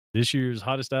 This year's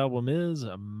hottest album is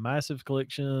a massive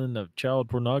collection of child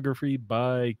pornography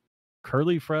by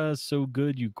Curly Fries So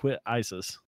Good You Quit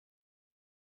ISIS.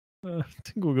 I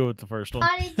think we'll go with the first one.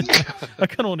 I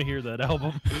kind of want to hear that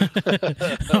album.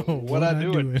 What I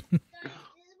Doin'? This is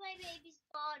my baby's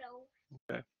bottle.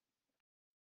 Okay.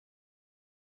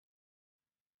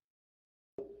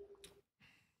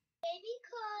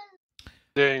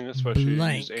 Dang, that's what she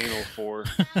used anal for.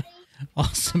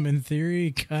 Awesome in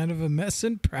theory, kind of a mess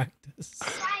in practice.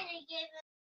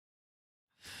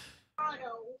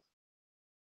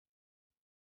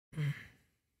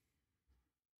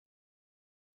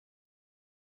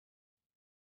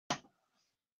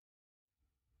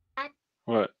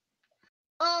 What?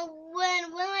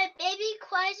 When my baby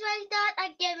cries like that,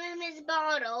 I give him his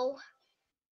bottle.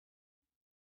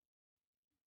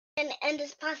 And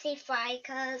his pacify,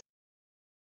 cause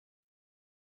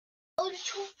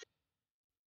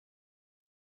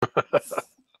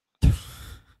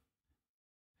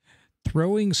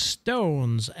Throwing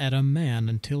stones at a man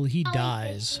until he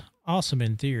dies. Awesome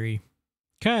in theory,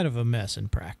 kind of a mess in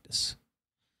practice.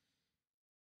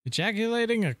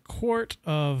 Ejaculating a quart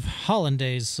of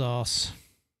hollandaise sauce.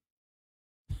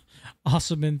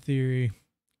 Awesome in theory,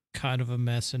 kind of a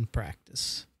mess in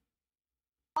practice.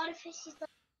 I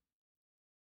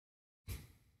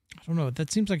don't know.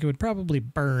 That seems like it would probably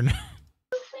burn.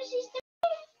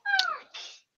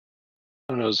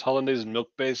 I don't know. Is hollandaise milk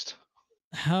based?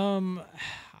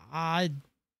 I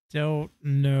don't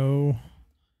know.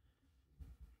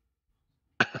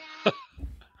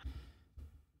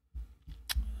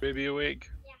 Baby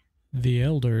awake. The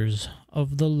elders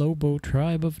of the Lobo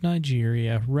tribe of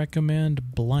Nigeria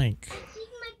recommend blank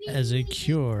as a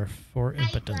cure for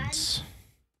impotence.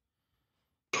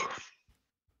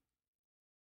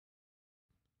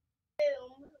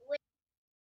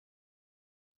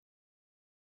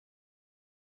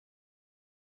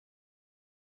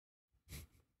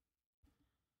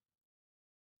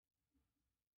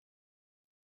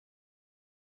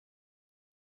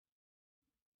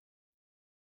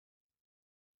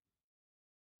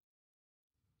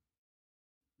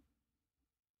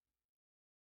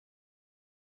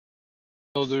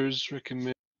 Elders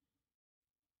recommend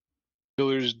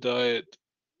Miller's diet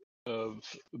of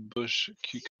bush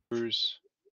cucumbers,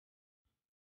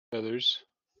 feathers,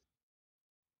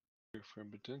 for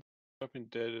impotence. Dropping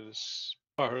dead in a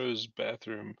Sparrow's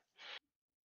bathroom,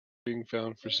 being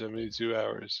found for 72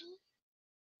 hours.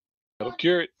 That'll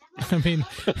cure it. I mean,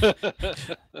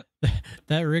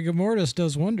 that rigor mortis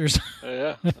does wonders.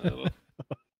 Yeah.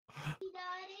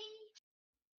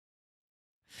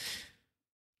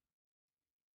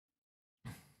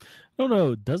 I don't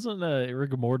know. Doesn't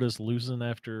rigor mortis loosen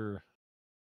after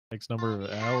X number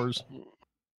of hours?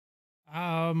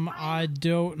 I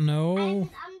don't know. I'm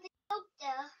the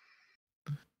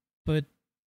doctor. But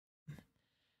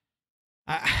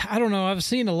I don't know. I've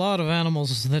seen a lot of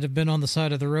animals that have been on the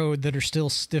side of the road that are still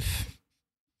stiff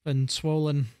and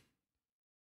swollen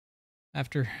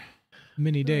after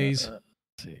many days.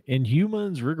 In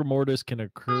humans, rigor mortis can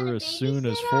occur as soon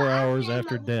as 4 hours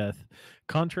after death,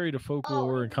 Contrary to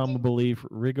folklore and common belief,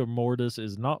 rigor mortis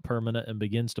is not permanent and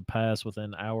begins to pass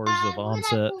within hours of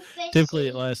onset. Typically,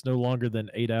 it lasts no longer than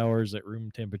 8 hours at room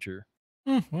temperature.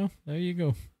 Well, there you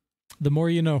go. The more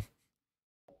you know.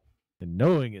 And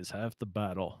knowing is half the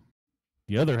battle.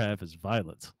 The other half is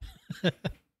violence.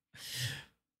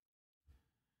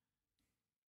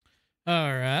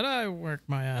 All right, I worked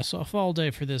my ass off all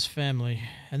day for this family,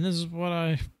 and this is what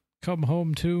I come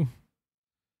home to.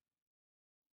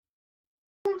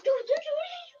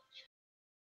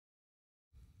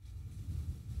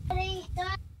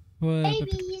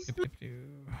 Babies. Look.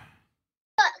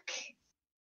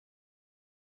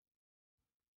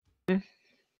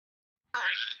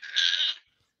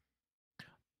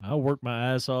 I worked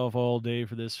my ass off all day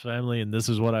for this family, and this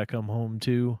is what I come home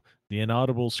to. The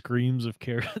inaudible screams of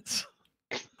carrots.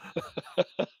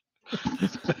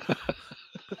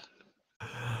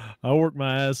 I worked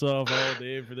my ass off all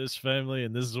day for this family,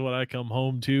 and this is what I come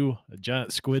home to. A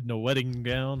giant squid in a wedding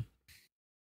gown.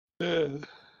 I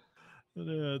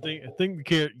think the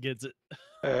carrot gets it.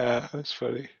 Yeah, that's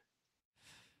funny.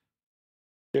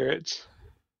 Carrots.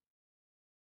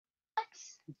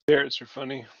 Carrots are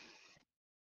funny.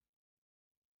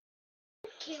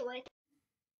 Carrot.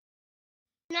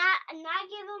 Not give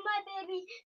him my baby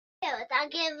carrot. I'll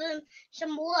give him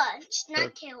some lunch,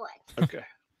 not carrot. Okay.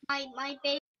 My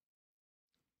baby.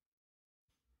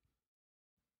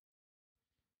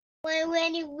 When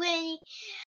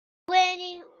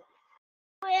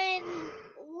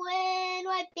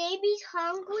my baby's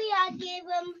hungry, I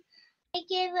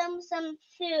give him some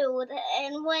food,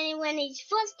 and when he's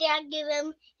thirsty, I give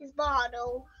him his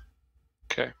bottle.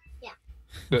 Okay. Yeah.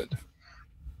 Good.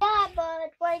 Yeah,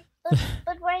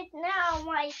 but right now,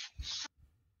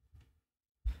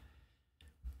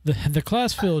 The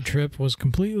class field trip was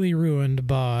completely ruined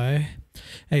by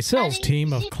a sales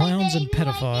team of clowns and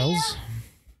pedophiles.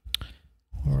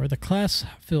 Or the class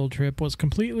field trip was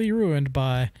completely ruined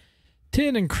by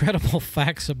 10 incredible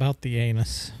facts about the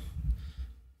anus.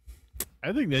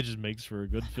 I think that just makes for a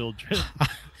good field trip.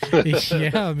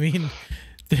 Yeah, I mean,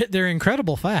 they're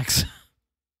incredible facts.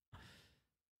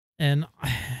 And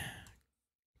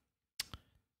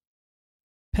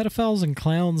pedophiles and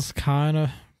clowns kind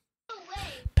of...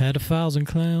 Pedophiles and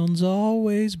clowns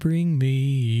always bring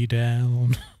me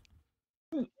down.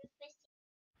 I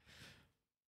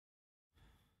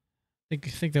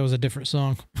think that was a different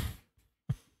song.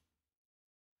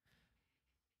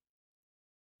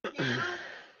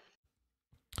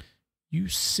 You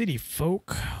city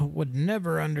folk would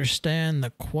never understand the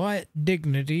quiet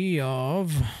dignity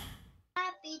of...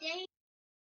 Happy day.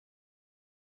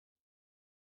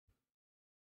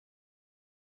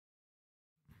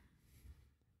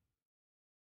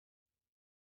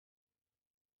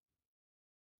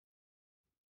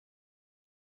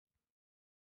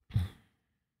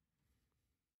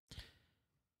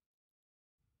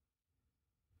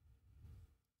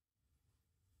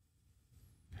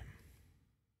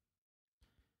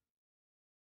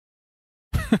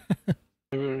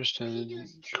 Never understand.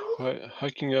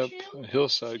 Hiking up a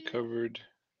hillside covered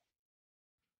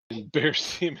in bear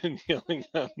semen, yelling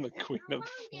I'm the queen of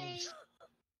the forest.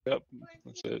 Yep,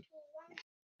 that's it.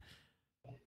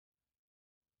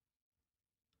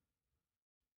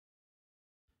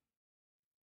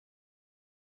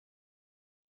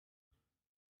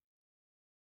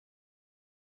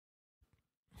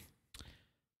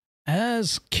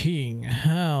 As king,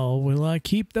 how will I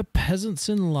keep the peasants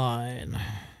in line?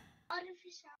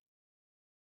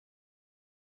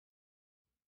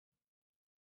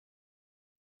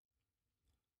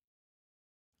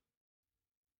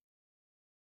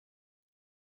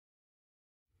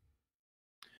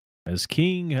 As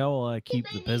king, how will I keep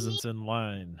the peasants in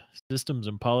line? Systems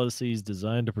and policies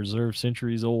designed to preserve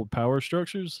centuries-old power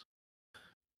structures?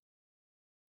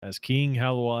 As king,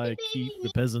 how will I keep the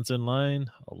peasants in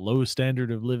line? A low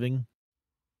standard of living?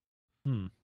 I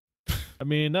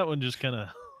mean, that one just kind of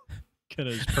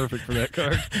is perfect for that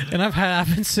card. And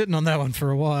I've been sitting on that one for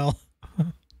a while.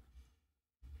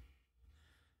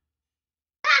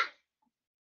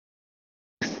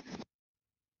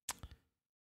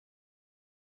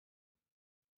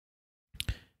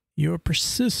 Your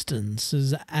persistence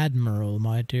is admirable,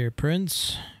 my dear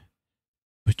prince,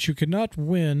 but you cannot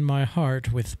win my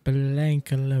heart with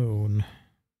blank alone.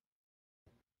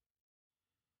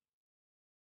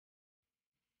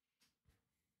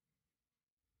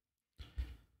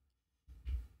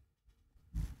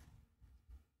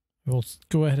 We'll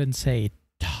go ahead and say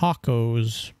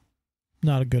tacos.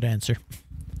 Not a good answer.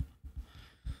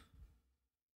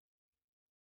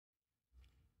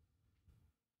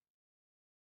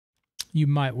 You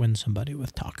might win somebody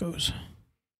with tacos.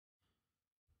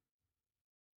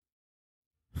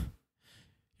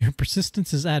 Your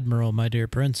persistence is admirable, my dear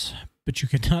prince, but you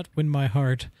cannot win my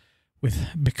heart with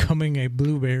becoming a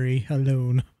blueberry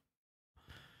alone.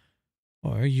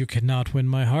 Or you cannot win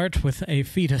my heart with a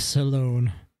fetus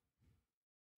alone.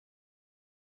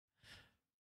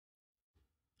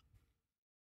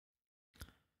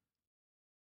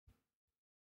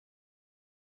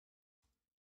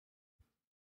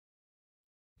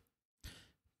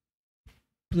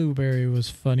 Blueberry was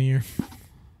funnier.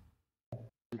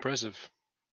 Impressive.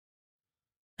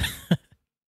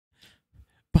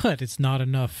 But it's not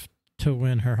enough to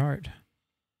win her heart.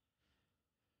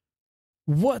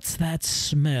 What's that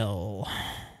smell?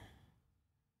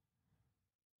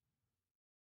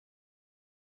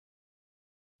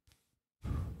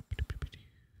 What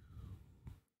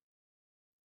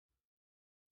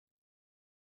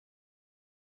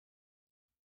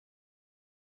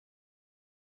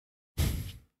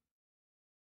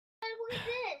is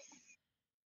this?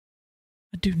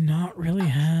 I do not really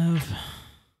have...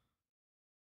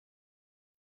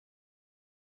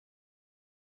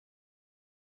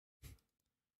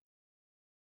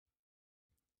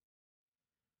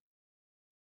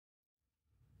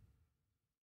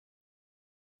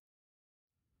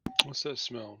 What's that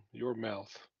smell? Your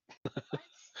mouth.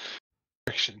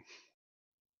 Correction.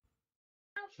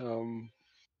 I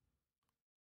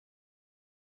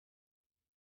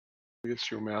guess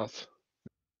your mouth.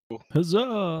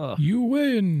 Huzzah! You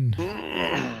win!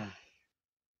 That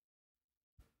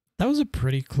was a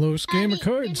pretty close game of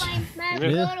cards. My mouth a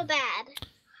little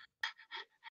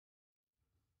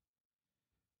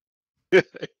bad.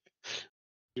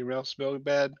 Your mouth smells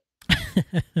bad?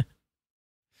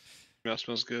 Your mouth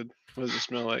smells good. What does it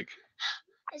smell like?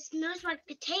 It smells like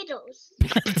potatoes.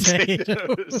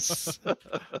 Potatoes.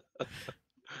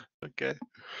 Okay.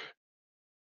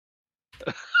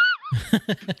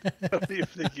 I don't even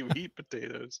think you eat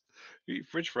potatoes. You eat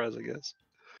French fries, I guess.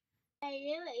 I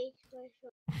do eat French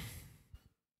fries.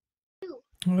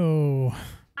 Oh.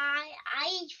 I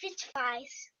eat French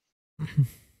fries.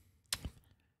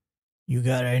 You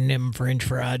got in them French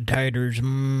fried taters.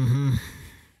 Mm-hmm.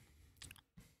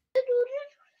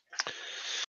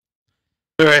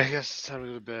 All right, I guess it's time to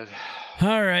go to bed.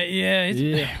 All right,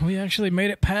 yeah. We actually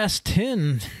made it past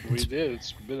 10. We did.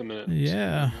 It's been a minute.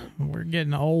 Yeah, we're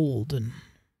getting old. And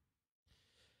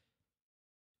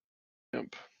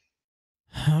Yep.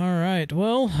 all right,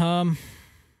 well,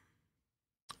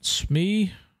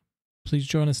 Smee, please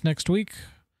join us next week.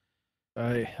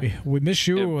 We miss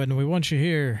you and we want you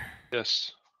here.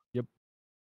 Yes. Yep.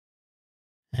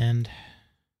 And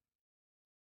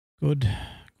good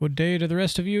day to the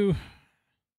rest of you.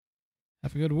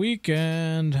 Have a good week,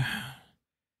 and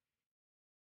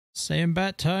same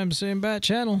bat time, same bat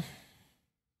channel.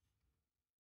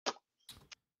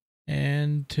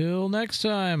 Until next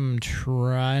time,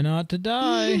 try not to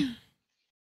die.